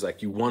do is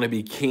like you want to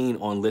be keen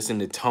on listening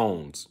to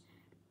tones.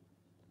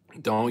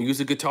 Don't use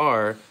a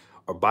guitar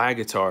or buy a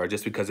guitar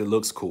just because it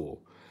looks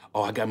cool.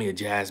 Oh, I got me a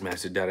jazz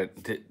master.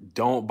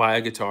 Don't buy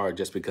a guitar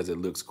just because it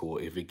looks cool.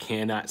 If it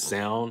cannot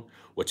sound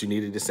what you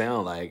need it to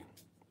sound like,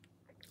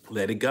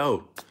 let it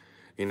go.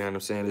 You know what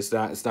I'm saying? It's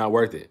not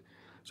worth it.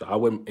 So I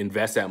wouldn't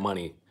invest that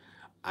money.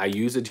 I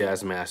use a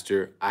jazz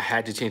master. I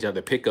had to change out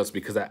the pickups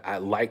because I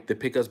liked the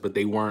pickups, but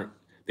they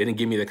didn't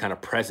give me the kind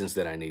of presence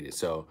that I needed.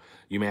 So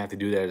you may have to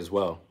do that as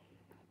well.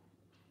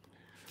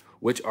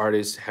 Which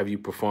artists have you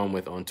performed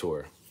with on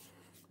tour?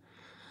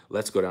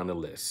 Let's go down the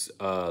list.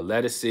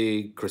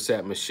 Lettucey,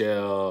 Chrisette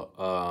Michelle,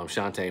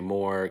 Shantae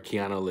Moore,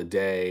 Kiana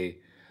Lede.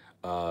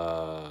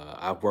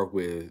 I've worked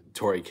with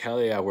Tori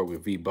Kelly. I've worked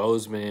with V.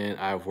 Bozeman.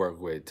 I've worked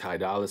with Ty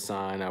Dolla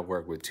 $ign. I've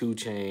worked with 2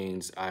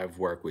 Chainz. I've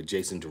worked with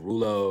Jason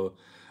Derulo.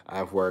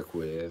 I've worked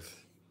with.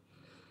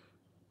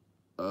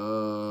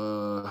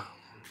 I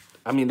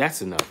mean,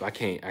 that's enough. I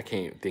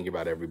can't think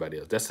about everybody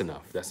else. That's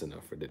enough. That's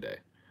enough for today.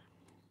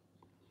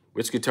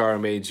 Which guitar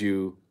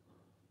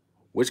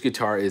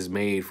is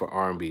made for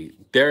R&B?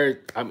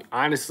 I mean,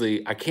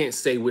 honestly, I can't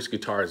say which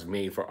guitar is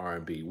made for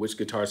R&B. Which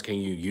guitars can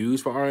you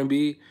use for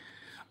R&B?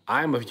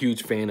 I'm a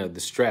huge fan of the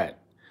Strat.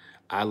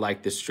 I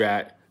like the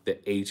Strat, the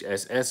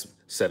HSS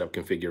setup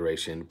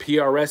configuration.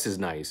 PRS is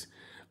nice.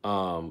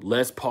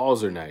 Les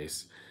Pauls are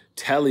nice.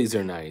 Tellys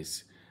are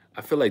nice.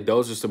 I feel like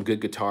those are some good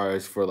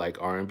guitars for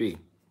like R&B.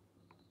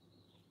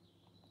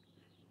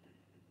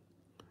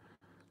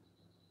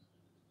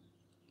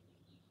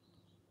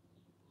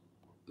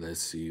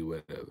 Let's see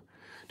what.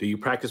 Do you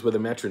practice with a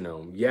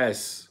metronome?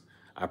 Yes,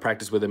 I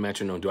practice with a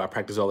metronome. Do I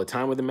practice all the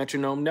time with a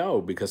metronome?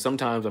 No, because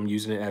sometimes I'm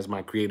using it as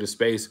my creative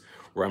space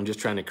where I'm just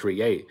trying to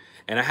create.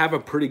 And I have a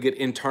pretty good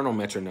internal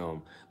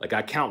metronome. Like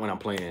I count when I'm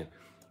playing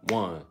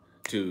 1,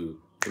 2,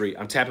 3.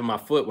 I'm tapping my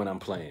foot when I'm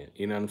playing.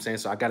 You know what I'm saying?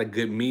 So I got a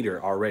good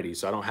meter already.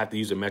 So I don't have to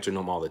use a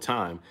metronome all the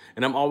time.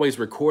 And I'm always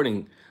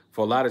recording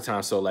for a lot of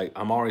times. So like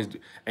I'm always,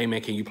 hey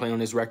man, can you play on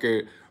this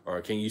record? Or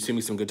can you send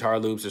me some guitar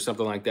loops or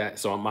something like that?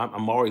 So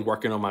I'm always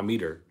working on my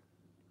meter.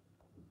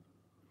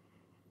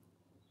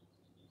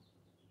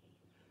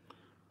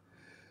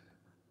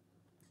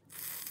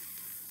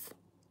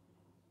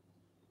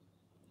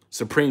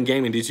 Supreme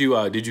Gaming, did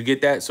you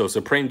get that? So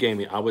Supreme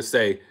Gaming, I would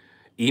say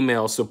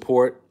email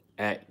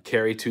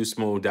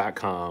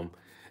support@kerry2smooth.com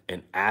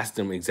and ask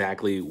them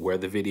exactly where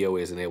the video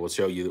is, and they will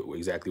show you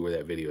exactly where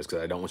that video is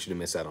because I don't want you to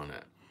miss out on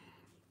that.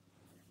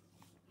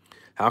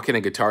 How can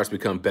a guitarist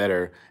become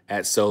better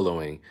at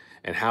soloing?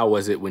 And how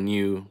was it when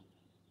you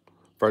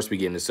first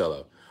began to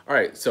solo? All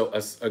right, so a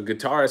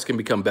guitarist can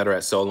become better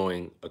at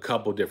soloing a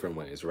couple different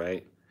ways,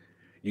 right?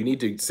 You need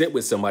to sit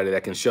with somebody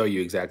that can show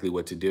you exactly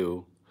what to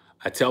do.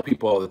 I tell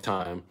people all the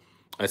time,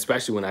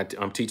 especially when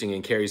I'm teaching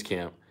in Kerry's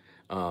camp,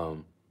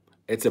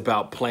 it's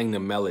about playing the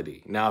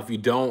melody. Now, if you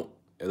don't,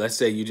 let's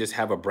say you just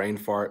have a brain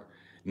fart,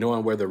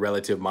 knowing where the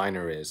relative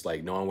minor is,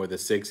 like knowing where the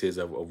 6 is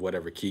of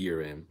whatever key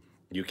you're in,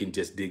 you can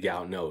just dig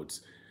out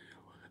notes.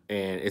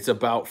 And it's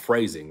about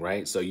phrasing,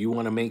 right? So you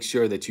want to make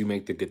sure that you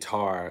make the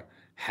guitar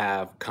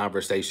have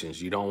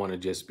conversations. You don't want to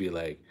just be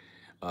like,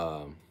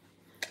 let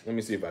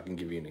me see if I can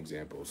give you an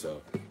example.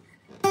 So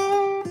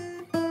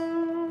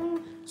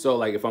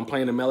like if I'm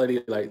playing a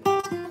melody, like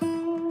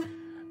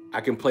I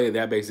can play it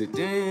that basic,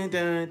 dun,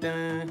 dun,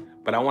 dun,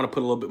 but I want to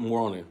put a little bit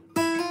more on it.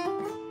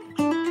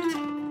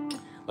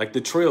 Like the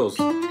trills.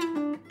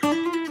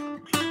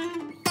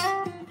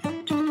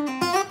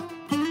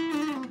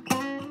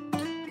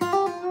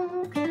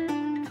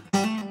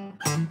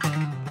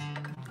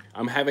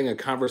 I'm having a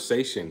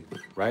conversation,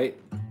 right?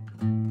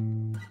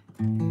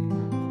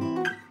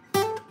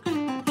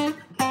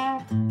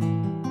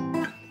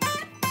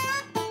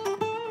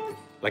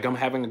 Like I'm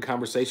having a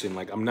conversation.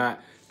 Like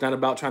it's not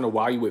about trying to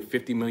wow you with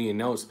 50 million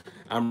notes.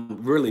 I'm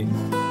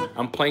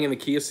playing in the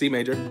key of C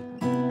major,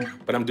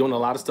 but I'm doing a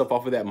lot of stuff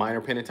off of that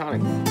minor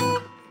pentatonic.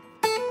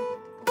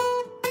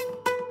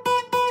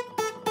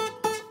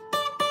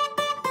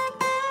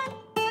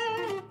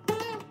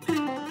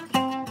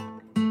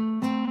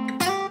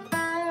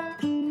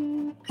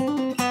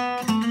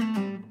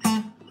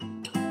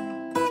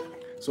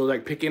 So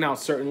like picking out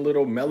certain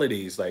little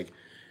melodies, like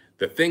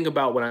The thing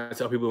about when I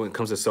tell people when it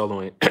comes to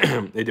soloing,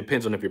 it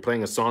depends on if you're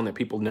playing a song that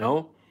people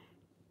know,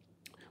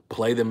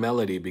 play the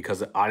melody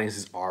because the audience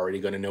is already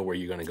going to know where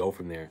you're going to go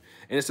from there.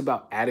 And it's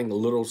about adding a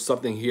little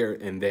something here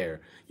and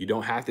there. You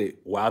don't have to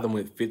wow them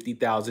with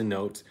 50,000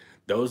 notes.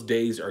 Those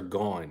days are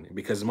gone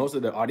because most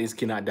of the audience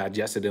cannot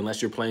digest it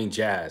unless you're playing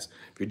jazz.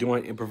 If you're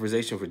doing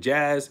improvisation for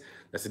jazz,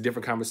 that's a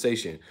different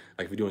conversation.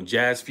 Like if you're doing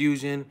jazz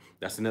fusion,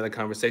 that's another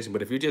conversation.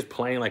 But if you're just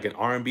playing like an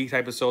R&B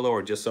type of solo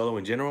or just solo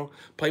in general,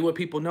 play what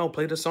people know,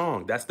 play the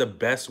song. That's the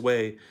best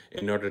way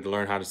in order to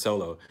learn how to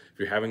solo. If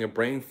you're having a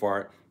brain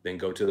fart, then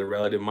go to the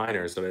relative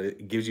minor so that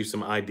it gives you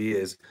some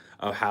ideas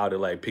of how to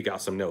like pick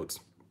out some notes.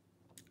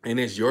 And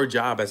it's your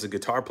job as a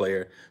guitar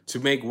player to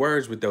make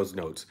words with those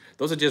notes.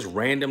 Those are just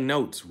random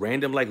notes,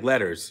 random like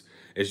letters.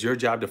 It's your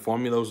job to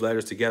formulate those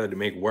letters together to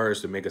make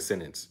words to make a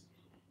sentence.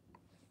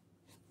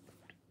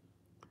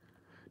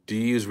 Do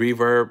you use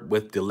reverb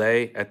with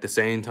delay at the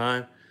same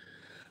time?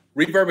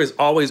 Reverb is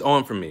always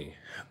on for me.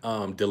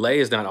 Delay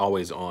is not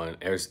always on.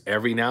 There's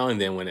every now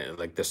and then when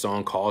like the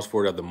song calls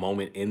for it or the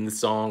moment in the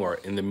song or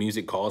in the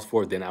music calls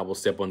for it, then I will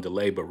step on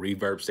delay, but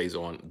reverb stays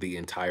on the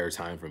entire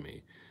time for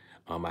me.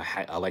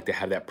 I like to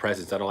have that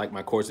presence. I don't like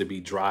my chords to be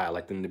dry. I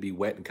like them to be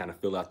wet and kind of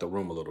fill out the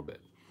room a little bit.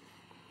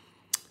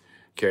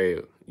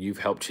 Kerry, you've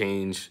helped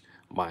change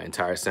my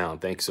entire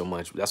sound. Thanks so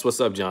much. That's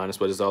what's up, John. That's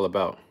what it's all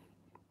about.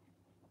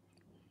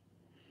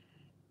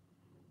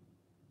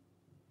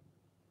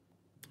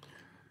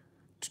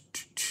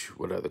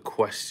 What other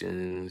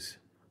questions?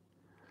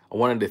 I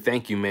wanted to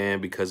thank you,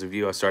 man. Because of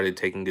you, I started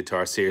taking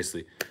guitar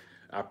seriously.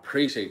 I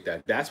appreciate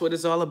that. That's what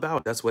it's all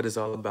about. That's what it's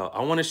all about.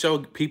 I want to show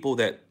people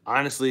that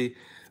honestly,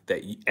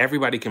 that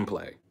everybody can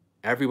play.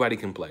 Everybody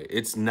can play.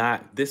 It's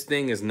not, this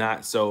thing is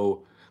not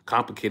so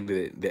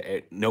complicated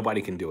that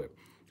nobody can do it.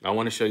 I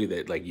want to show you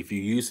that like if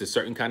you use a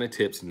certain kind of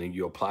tips and then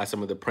you apply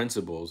some of the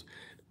principles,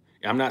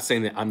 I'm not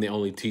saying that I'm the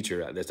only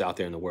teacher that's out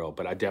there in the world,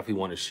 but I definitely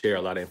want to share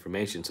a lot of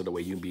information so the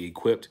way you can be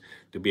equipped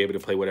to be able to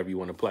play whatever you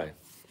want to play.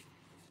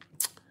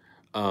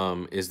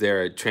 Is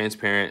there a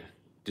transparent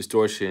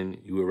distortion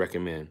you would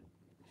recommend?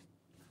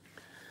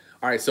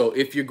 All right, so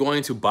if you're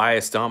going to buy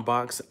a stomp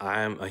box,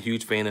 I'm a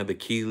huge fan of the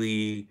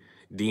Keeley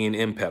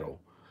D&M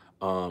pedal.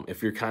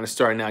 If you're kind of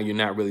starting out, you're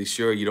not really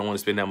sure, you don't want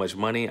to spend that much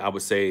money, I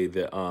would say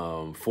the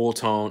Full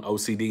Tone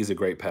OCD is a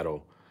great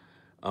pedal.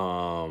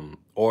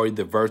 Or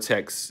the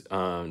Vertex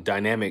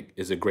Dynamic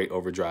is a great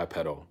overdrive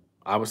pedal.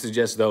 I would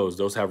suggest those.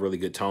 Those have really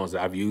good tones.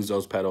 I've used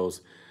those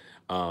pedals.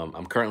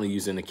 I'm currently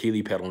using the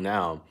Keeley pedal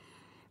now,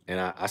 and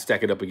I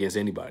stack it up against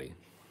anybody.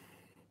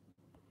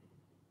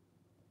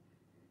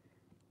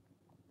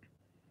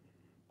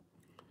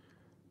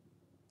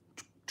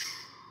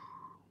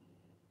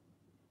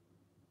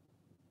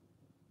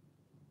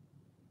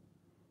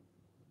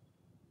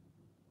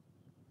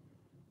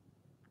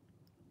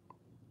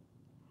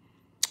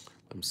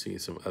 I'm seeing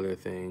some other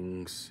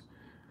things.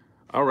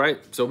 All right,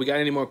 so we got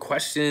any more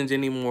questions,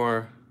 any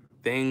more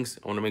things?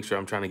 I want to make sure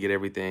I'm trying to get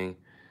everything.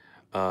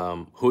 Who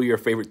are your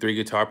favorite 3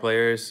 guitar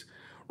players?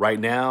 Right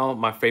now,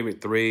 my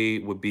favorite 3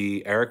 would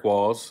be Eric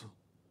Walls.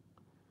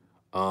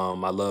 I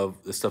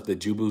love the stuff that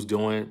Jubu's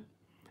doing.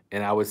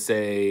 And I would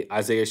say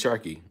Isaiah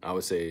Sharkey. I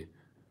would say,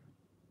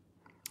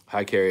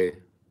 hi, Kerry.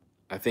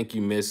 I think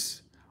you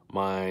missed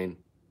mine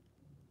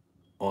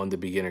on the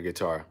beginner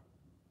guitar.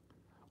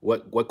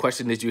 What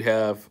question did you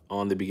have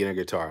on the beginner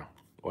guitar?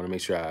 I want to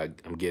make sure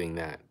I'm getting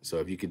that. So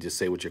if you could just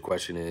say what your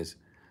question is.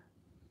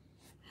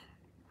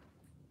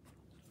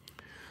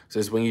 It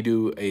says when you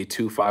do a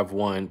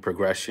 2-5-1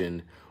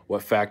 progression,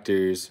 what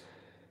factors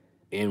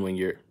in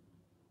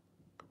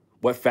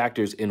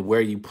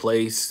where you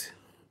place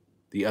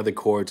the other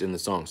chords in the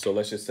song? So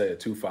let's just say a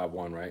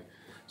 2-5-1, right?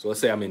 So let's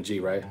say I'm in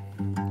G, right?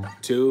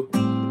 2,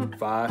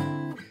 5.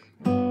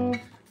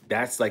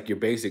 That's like your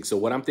basic. So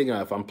what I'm thinking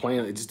of, if I'm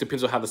playing, it just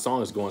depends on how the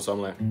song is going. So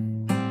I'm like,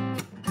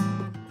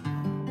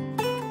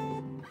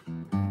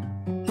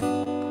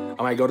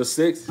 I might go to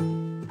 6. So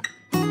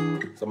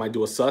I might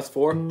do a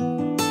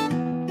sus4,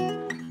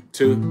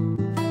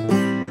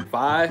 2,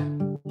 5,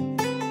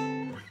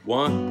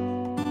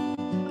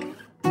 1.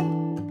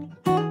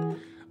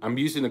 I'm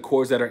using the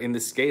chords that are in the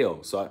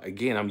scale. So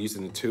again, I'm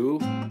using the 2,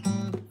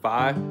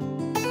 5.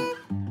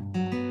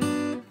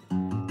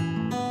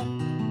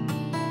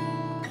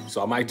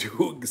 So I might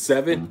do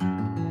 7.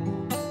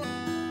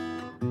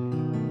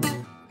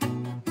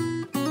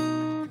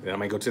 Then I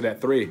might go to that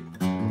 3.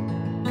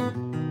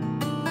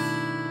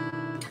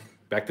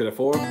 Back to the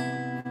 4.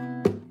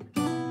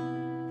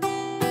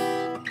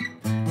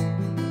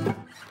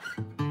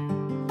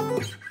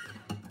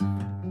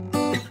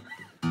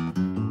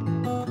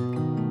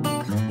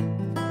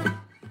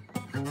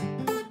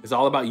 It's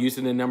all about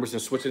using the numbers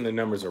and switching the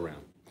numbers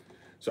around.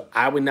 So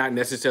I would not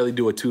necessarily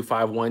do a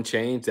 2-5-1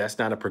 change. That's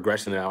not a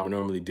progression that I would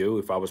normally do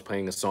if I was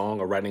playing a song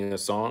or writing a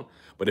song.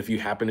 But if you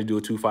happen to do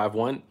a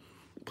 2-5-1,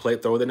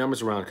 throw the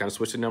numbers around, kind of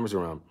switch the numbers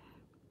around.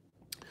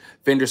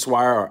 Fender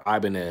Swire or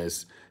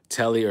Ibanez,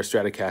 Tele or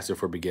Stratocaster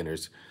for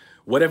beginners.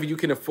 Whatever you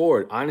can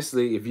afford.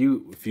 Honestly, if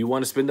you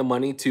want to spend the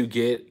money to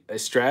get a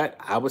Strat,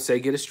 I would say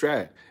get a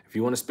Strat. If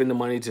you want to spend the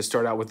money to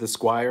start out with the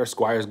Squire,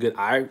 Squire's good.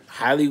 I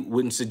highly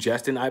wouldn't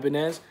suggest an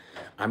Ibanez.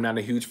 I'm not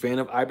a huge fan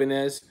of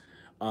Ibanez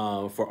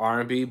for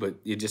R&B, but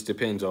it just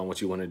depends on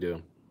what you want to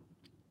do.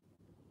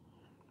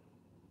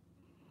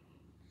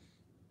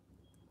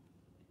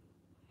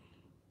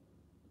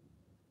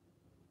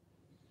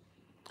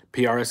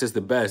 PRS is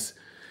the best.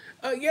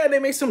 Yeah, they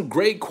make some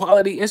great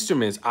quality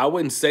instruments. I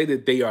wouldn't say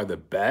that they are the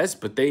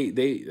best, but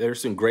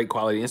there's some great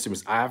quality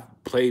instruments. I've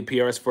played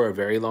PRS for a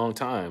very long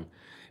time.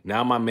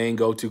 Now my main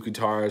go-to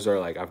guitars are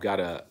like I've got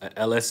a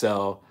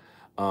LSL,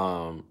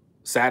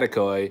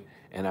 Sadakoi,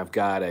 and I've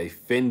got a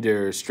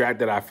Fender Strat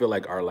that I feel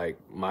like are like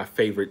my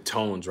favorite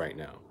tones right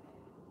now.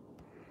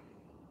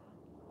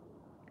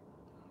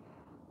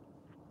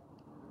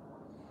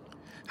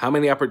 How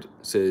many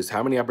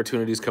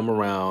opportunities come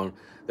around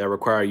that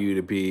require you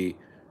to be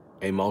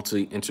a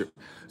multi-inter?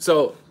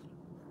 So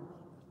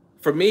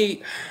for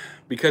me,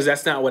 because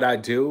that's not what I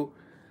do,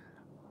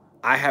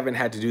 I haven't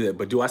had to do that.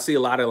 But do I see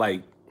a lot of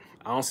like,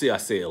 I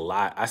see a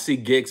lot. I see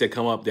gigs that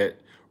come up that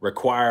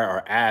require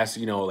or ask,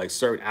 like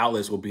certain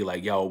outlets will be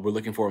like, yo, we're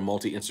looking for a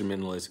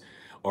multi-instrumentalist,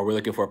 or we're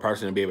looking for a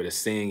person to be able to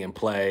sing and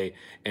play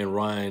and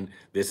run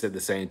this at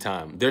the same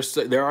time.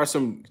 There are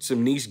some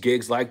niche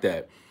gigs like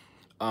that.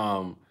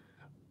 Um,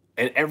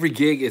 and every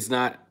gig is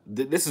not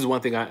this is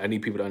one thing I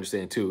need people to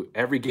understand too.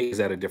 Every gig is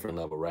at a different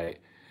level, right?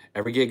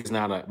 Every gig is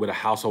not with a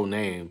household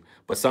name,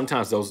 but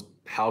sometimes those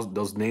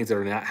names that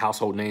are not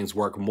household names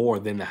work more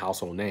than the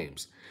household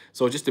names.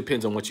 So it just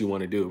depends on what you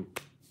want to do.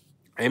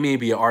 It may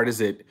be an artist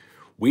that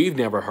we've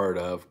never heard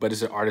of, but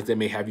it's an artist that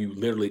may have you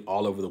literally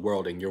all over the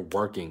world and you're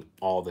working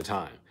all the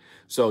time.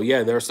 So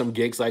yeah, there are some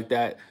gigs like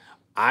that.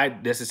 I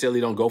necessarily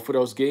don't go for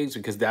those gigs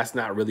because that's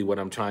not really what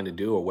I'm trying to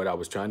do or what I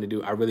was trying to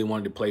do. I really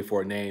wanted to play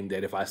for a name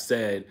that if I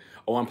said,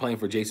 oh, I'm playing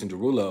for Jason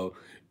Derulo,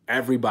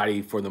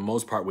 everybody for the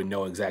most part would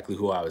know exactly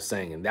who I was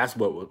saying. And that's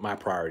what my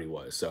priority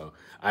was. So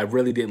I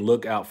really didn't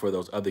look out for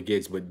those other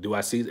gigs, but do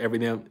I see every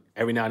now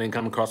and then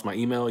come across my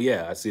email?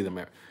 Yeah, I see them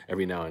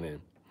every now and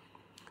then.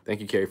 Thank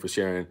you, Kerry, for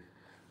sharing.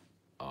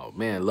 Oh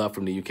man, love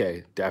from the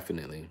UK,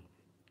 definitely.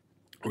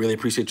 Really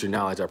appreciate your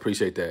knowledge. I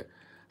appreciate that.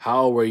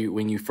 How old were you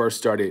when you first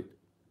started,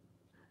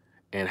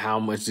 and how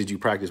much did you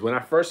practice? When I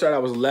first started, I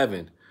was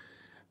 11.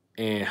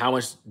 And how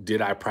much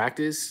did I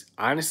practice?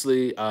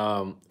 Honestly,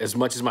 as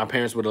much as my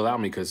parents would allow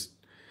me, because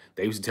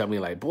they used to tell me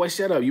like, "Boy,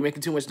 shut up! You're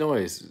making too much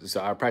noise." So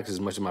I practiced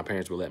as much as my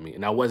parents would let me,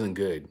 and I wasn't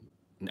good.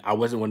 I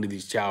wasn't one of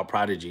these child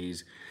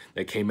prodigies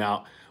that came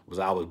out was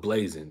I was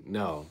blazing.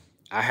 No,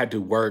 I had to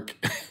work,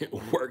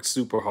 work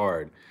super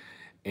hard,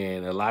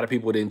 and a lot of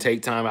people didn't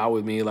take time out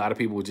with me. A lot of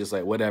people were just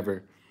like,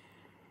 "Whatever."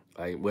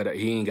 Like what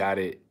he ain't got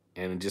it,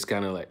 and just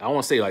kind of like I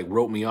won't say like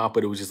wrote me off,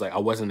 but it was just like I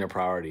wasn't their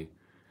priority,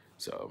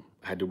 so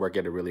I had to work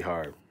at it really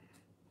hard.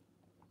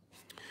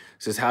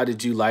 Says, how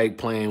did you like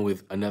playing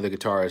with another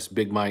guitarist,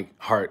 Big Mike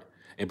Hart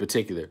in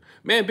particular?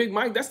 Man, Big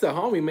Mike, that's the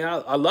homie,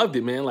 man. I loved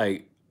it, man.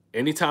 Like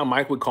anytime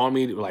Mike would call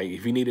me, like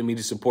if he needed me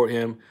to support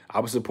him, I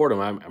would support him.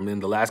 I mean,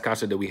 the last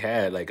concert that we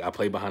had, like I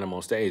played behind him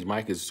on stage.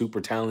 Mike is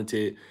super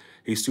talented.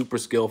 He's super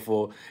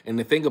skillful. And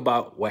the thing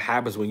about what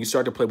happens when you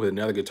start to play with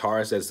another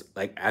guitarist that's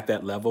like at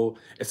that level,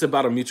 it's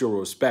about a mutual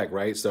respect,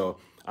 right? So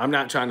I'm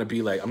not trying to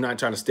be like, I'm not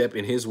trying to step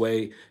in his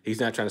way. He's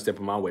not trying to step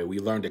in my way. We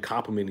learn to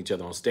compliment each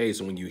other on stage.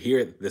 So when you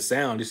hear the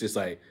sound, it's just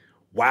like,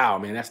 wow,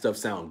 man, that stuff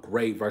sounds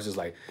great versus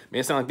like,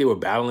 man, it sounded like they were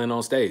battling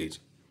on stage.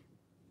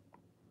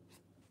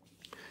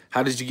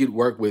 How did you get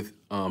work with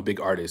big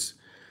artists?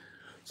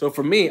 So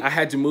for me, I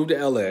had to move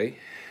to LA.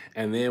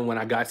 And then when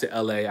I got to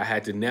LA, I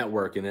had to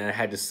network and then I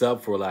had to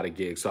sub for a lot of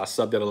gigs. So I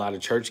subbed at a lot of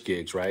church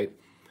gigs, right?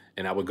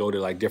 And I would go to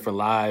like different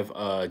live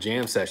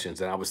jam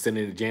sessions and I was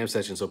sitting in the jam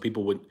session so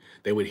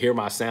they would hear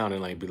my sound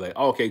and like be like,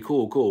 oh, okay,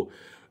 cool, cool.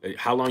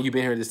 How long you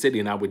been here in the city?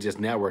 And I would just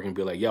network and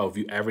be like, yo, if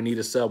you ever need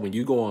a sub when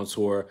you go on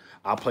tour,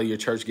 I'll play your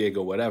church gig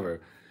or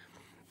whatever.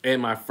 And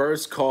my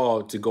first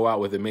call to go out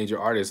with a major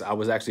artist, I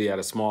was actually at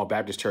a small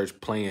Baptist church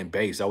playing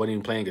bass. I wasn't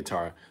even playing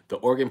guitar. The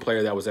organ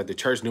player that was at the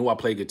church knew I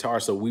played guitar,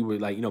 so we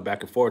would like,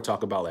 back and forth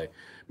talk about like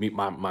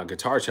my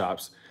guitar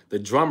chops. The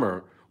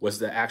drummer was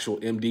the actual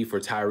MD for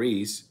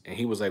Tyrese, and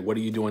he was like, "What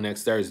are you doing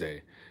next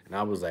Thursday?" And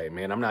I was like,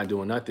 "Man, I'm not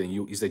doing nothing."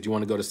 He said, "You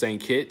want to go to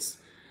St. Kitts?"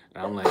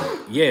 And I'm like,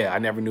 "Yeah." I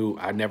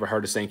never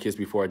heard of St. Kitts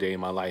before a day in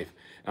my life.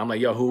 And I'm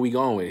like, "Yo, who are we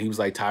going with?" He was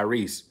like,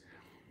 "Tyrese."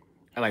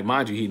 And like,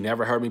 mind you, he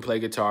never heard me play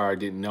guitar,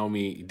 didn't know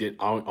me,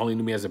 only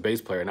knew me as a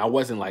bass player. And I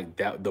wasn't like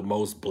that the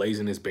most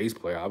blazingest bass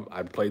player.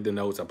 I played the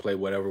notes, I played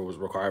whatever was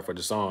required for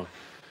the song.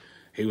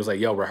 He was like,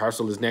 yo,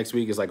 rehearsal is next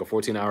week. It's like a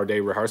 14-hour day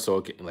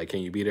rehearsal. Like,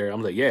 can you be there?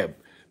 I'm like, yeah,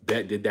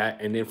 bet did that.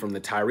 And then from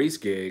the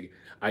Tyrese gig,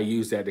 I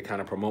used that to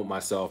kind of promote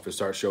myself and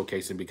start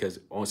showcasing because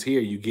once here,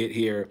 you get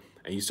here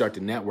and you start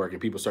to network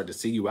and people start to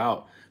see you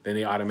out, then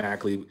they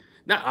automatically,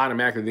 not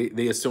automatically,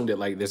 they assume that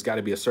like there's got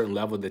to be a certain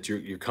level that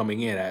you're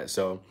coming in at.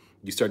 So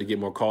you start to get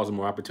more calls and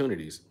more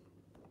opportunities.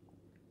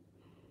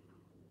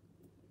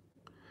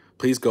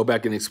 Please go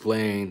back and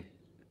explain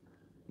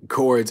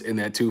chords in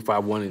that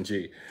 2-5-1 in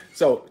G.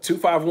 So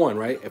 2-5-1,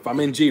 right? If I'm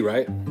in G,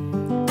 right?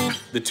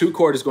 The 2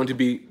 chord is going to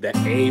be that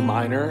A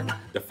minor.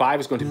 The 5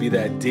 is going to be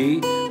that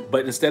D.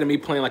 But instead of me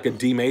playing like a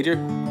D major,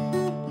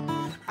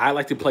 I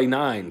like to play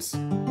nines.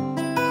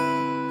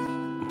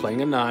 I'm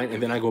playing a 9,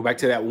 and then I go back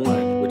to that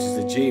 1, which is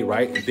the G,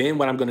 right? And then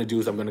what I'm going to do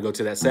is I'm going to go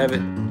to that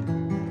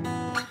 7,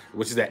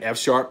 which is that F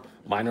sharp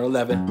minor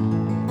 11.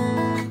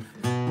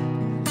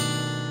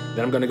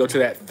 Then I'm going to go to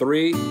that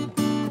 3,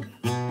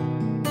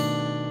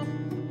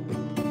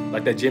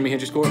 like that Jimi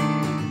Hendrix chord.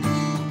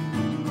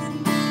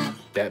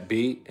 That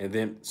B, and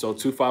then so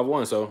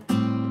 2-5-1. So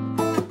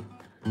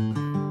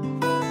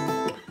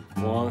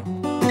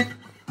 1.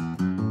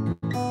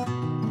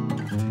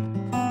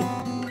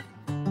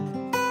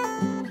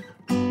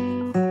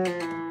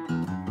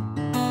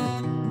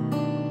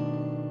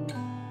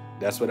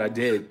 That's what I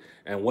did.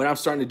 And what I'm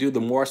starting to do,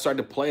 the more I start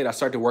to play it, I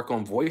start to work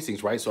on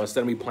voicings, right? So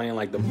instead of me playing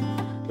like the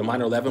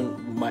minor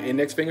 11, my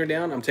index finger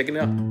down, I'm taking it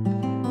up.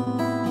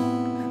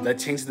 That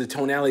changes the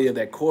tonality of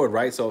that chord,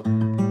 right? So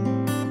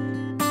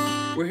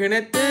we're hearing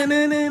that.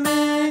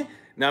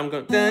 Now I'm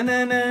going.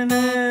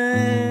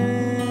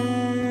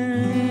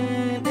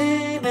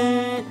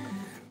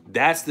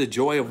 That's the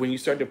joy of when you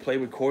start to play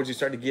with chords, you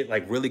start to get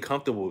like really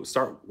comfortable,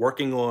 start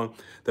working on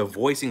the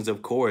voicings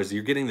of chords.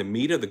 You're getting the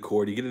meat of the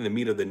chord, you're getting the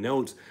meat of the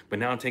notes, but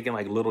now I'm taking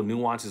like little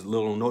nuances,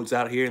 little notes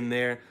out here and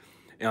there.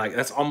 And like,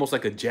 that's almost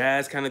like a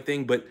jazz kind of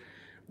thing. But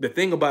the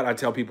thing about, I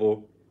tell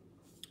people,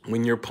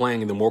 when you're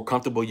playing, the more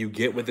comfortable you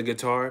get with the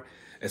guitar,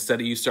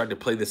 instead of you start to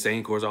play the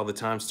same chords all the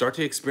time, start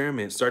to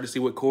experiment, start to see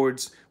what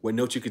chords, what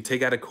notes you could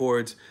take out of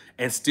chords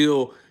and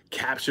still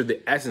capture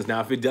the essence.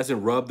 Now, if it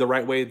doesn't rub the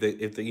right way,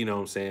 if the, you know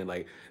what I'm saying,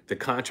 like the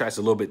contrast is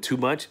a little bit too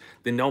much,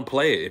 then don't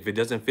play it. If it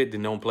doesn't fit,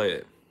 then don't play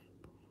it.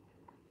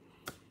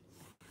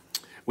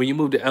 When you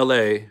moved to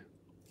LA,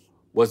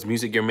 was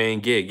music your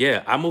main gig?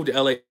 Yeah, I moved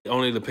to LA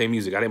only to play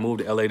music. I didn't move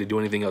to LA to do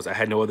anything else. I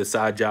had no other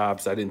side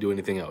jobs. I didn't do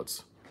anything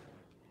else.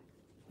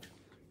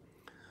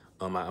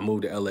 I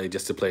moved to LA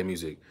just to play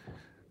music.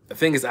 The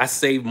thing is, I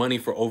saved money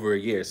for over a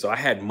year. So I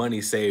had money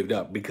saved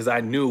up because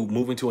I knew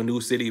moving to a new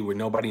city where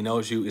nobody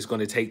knows you is going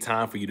to take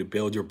time for you to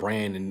build your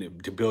brand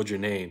and to build your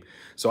name.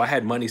 So I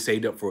had money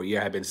saved up for a year.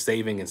 I had been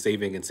saving and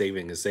saving and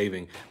saving and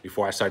saving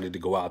before I started to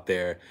go out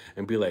there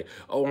and be like,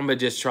 oh, I'm going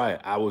to just try it.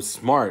 I was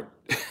smart.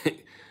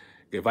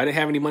 If I didn't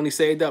have any money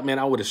saved up, man,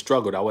 I would have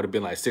struggled. I would have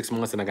been like 6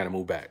 months and I got to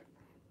move back.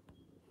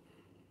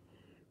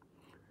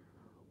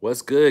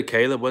 What's good,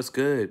 Caleb? What's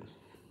good?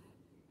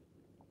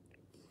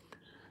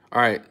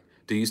 All right.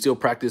 Do you still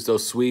practice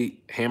those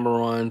sweet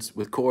hammer-ons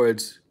with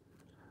chords?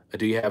 Or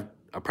do you have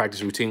a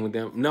practice routine with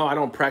them? No, I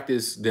don't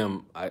practice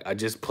them. I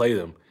just play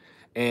them.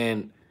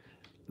 And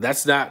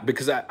that's not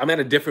because I'm at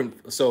a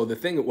different, so the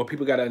thing, what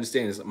people got to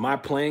understand is my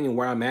playing and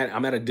where I'm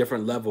at a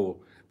different level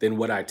than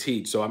what I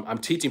teach. So I'm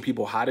teaching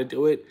people how to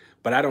do it,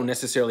 but I don't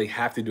necessarily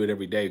have to do it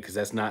every day because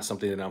that's not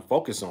something that I'm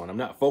focused on. I'm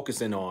not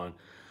focusing on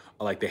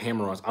like the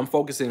hammer-ons. I'm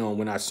focusing on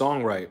when I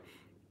songwrite.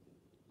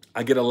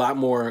 I get a lot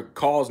more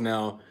calls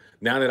now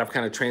that I've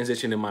kind of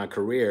transitioned in my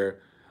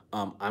career.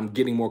 I'm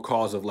getting more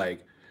calls of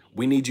like,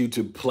 we need you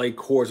to play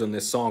chords on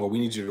this song, or we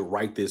need you to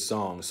write this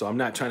song. So I'm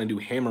not trying to do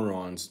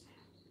hammer-ons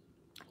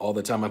all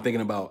the time. I'm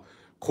thinking about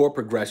chord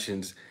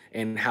progressions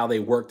and how they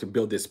work to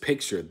build this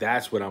picture.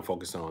 That's what I'm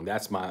focusing on.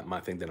 That's my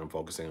thing that I'm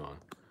focusing on.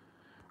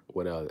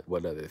 What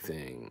other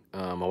thing?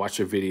 I watched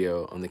your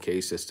video on the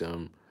cage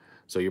system.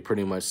 So you're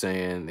pretty much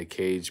saying the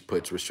cage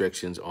puts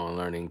restrictions on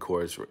learning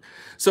chords.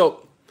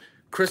 So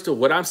Crystal,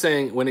 what I'm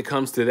saying when it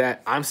comes to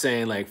that, I'm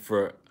saying like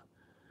for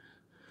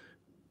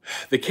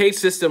the cage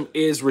system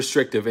is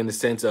restrictive in the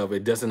sense of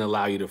it doesn't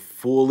allow you to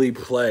fully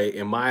play,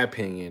 in my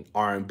opinion,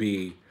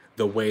 R&B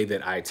the way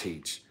that I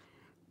teach.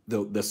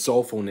 The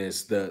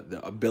soulfulness, the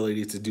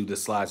ability to do the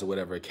slides or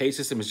whatever. A cage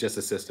system is just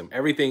a system.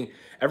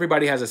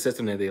 Everybody has a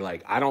system that they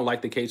like. I don't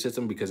like the cage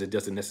system because it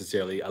doesn't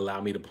necessarily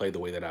allow me to play the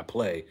way that I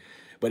play.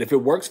 But if it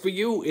works for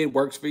you, it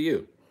works for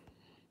you.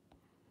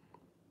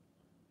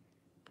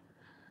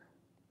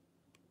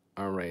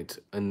 All right,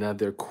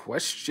 another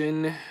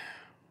question.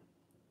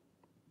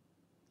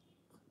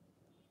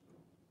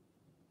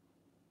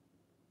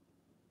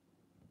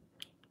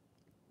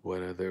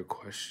 What other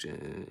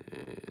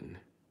question?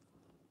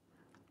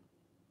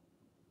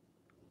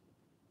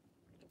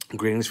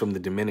 Greetings from the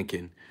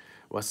Dominican.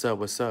 What's up?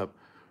 What's up?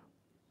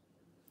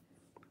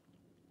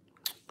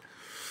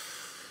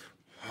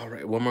 All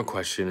right, one more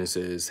question. It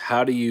says,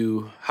 how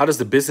does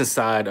the business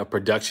side of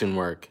production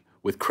work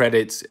with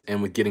credits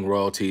and with getting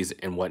royalties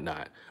and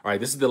whatnot? All right,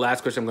 this is the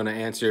last question I'm going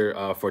to answer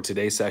for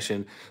today's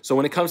session. So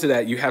when it comes to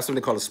that, you have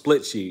something called a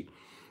split sheet.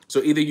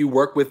 So either you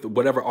work with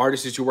whatever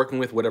artist that you're working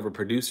with, whatever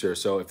producer.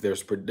 So if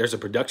there's a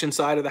production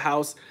side of the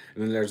house,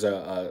 and then there's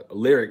a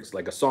lyrics,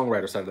 like a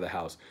songwriter side of the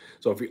house.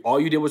 So if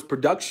all you did was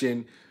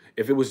production,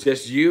 if it was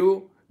just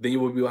you, then you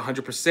would be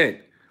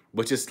 100%,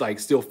 which is like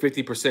still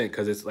 50%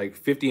 because it's like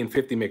 50 and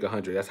 50 make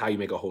 100. That's how you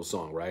make a whole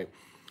song, right?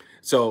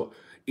 So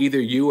either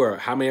you or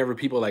how many ever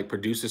people like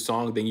produce a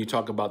song, then you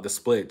talk about the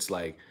splits.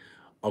 Like,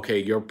 okay,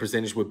 your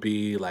percentage would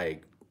be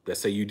like let's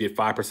say you did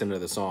 5%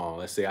 of the song.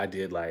 Let's say I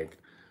did like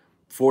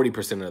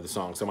 40% of the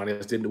song. Somebody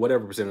else did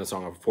whatever percent of the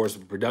song. Of course,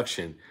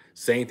 production.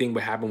 Same thing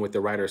would happen with the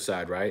writer's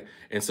side, right?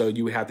 And so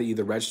you would have to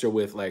either register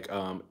with like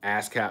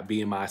ASCAP,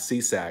 BMI,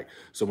 CSAC.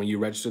 So when you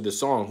register the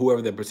song,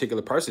 whoever the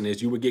particular person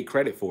is, you would get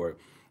credit for it.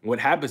 What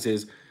happens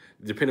is,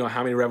 depending on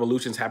how many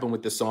revolutions happen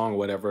with the song or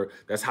whatever,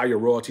 that's how your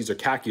royalties are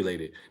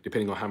calculated,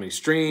 depending on how many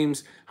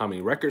streams, how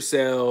many record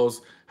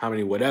sales, how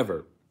many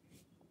whatever.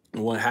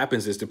 And what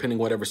happens is, depending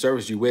on whatever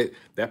service you with,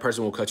 that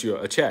person will cut you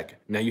a check.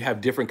 Now you have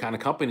different kind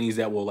of companies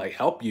that will like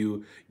help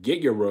you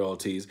get your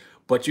royalties,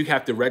 but you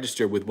have to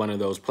register with one of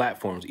those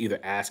platforms, either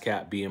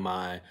ASCAP,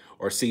 BMI,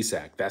 or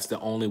CSAC. That's the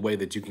only way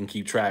that you can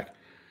keep track.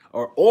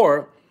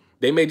 Or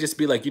they may just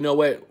be like, you know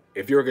what?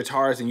 If you're a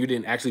guitarist and you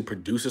didn't actually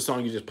produce a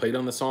song, you just played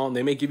on the song,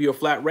 they may give you a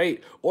flat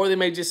rate, or they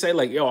may just say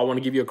like, yo, I want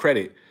to give you a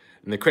credit.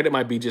 And the credit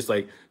might be just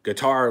like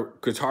guitar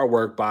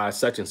work by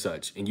such and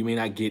such, and you may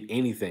not get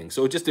anything.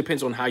 So it just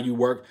depends on how you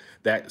work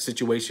that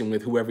situation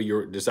with whoever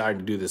you're deciding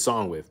to do the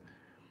song with.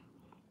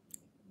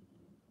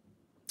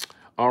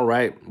 All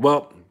right.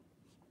 Well,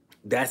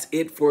 that's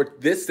it for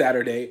this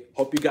Saturday.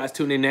 Hope you guys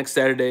tune in next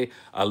Saturday.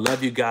 I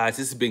love you guys.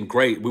 This has been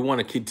great. We want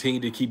to continue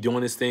to keep doing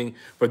this thing.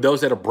 For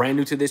those that are brand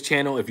new to this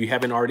channel, if you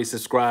haven't already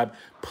subscribed,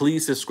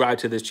 please subscribe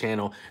to this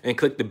channel and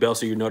click the bell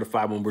so you're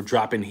notified when we're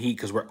dropping heat,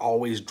 because we're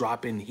always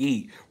dropping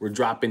heat. We're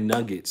dropping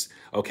nuggets,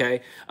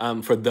 okay?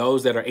 For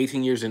those that are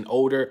 18 years and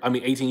older,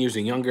 18 years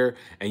and younger,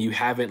 and you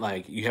haven't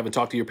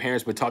talked to your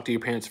parents, but talk to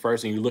your parents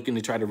first, and you're looking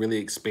to try to really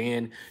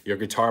expand your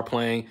guitar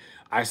playing,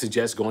 I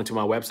suggest going to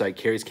my website,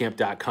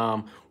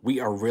 kerryscamp.com. We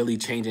are really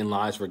changing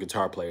lives for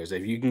guitar players.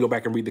 If you can go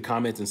back and read the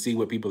comments and see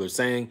what people are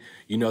saying,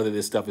 you know that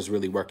this stuff is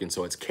really working.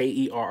 So it's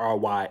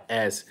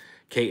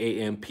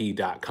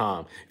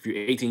KERRYSKAMP.com. If you're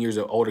 18 years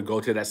or older,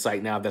 go to that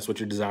site now. If that's what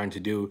you're designed to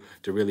do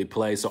to really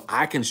play. So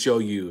I can show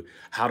you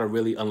how to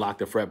really unlock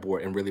the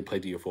fretboard and really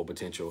play to your full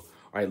potential.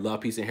 All right,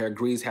 love, peace, and hair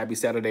grease. Happy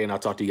Saturday, and I'll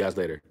talk to you guys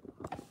later.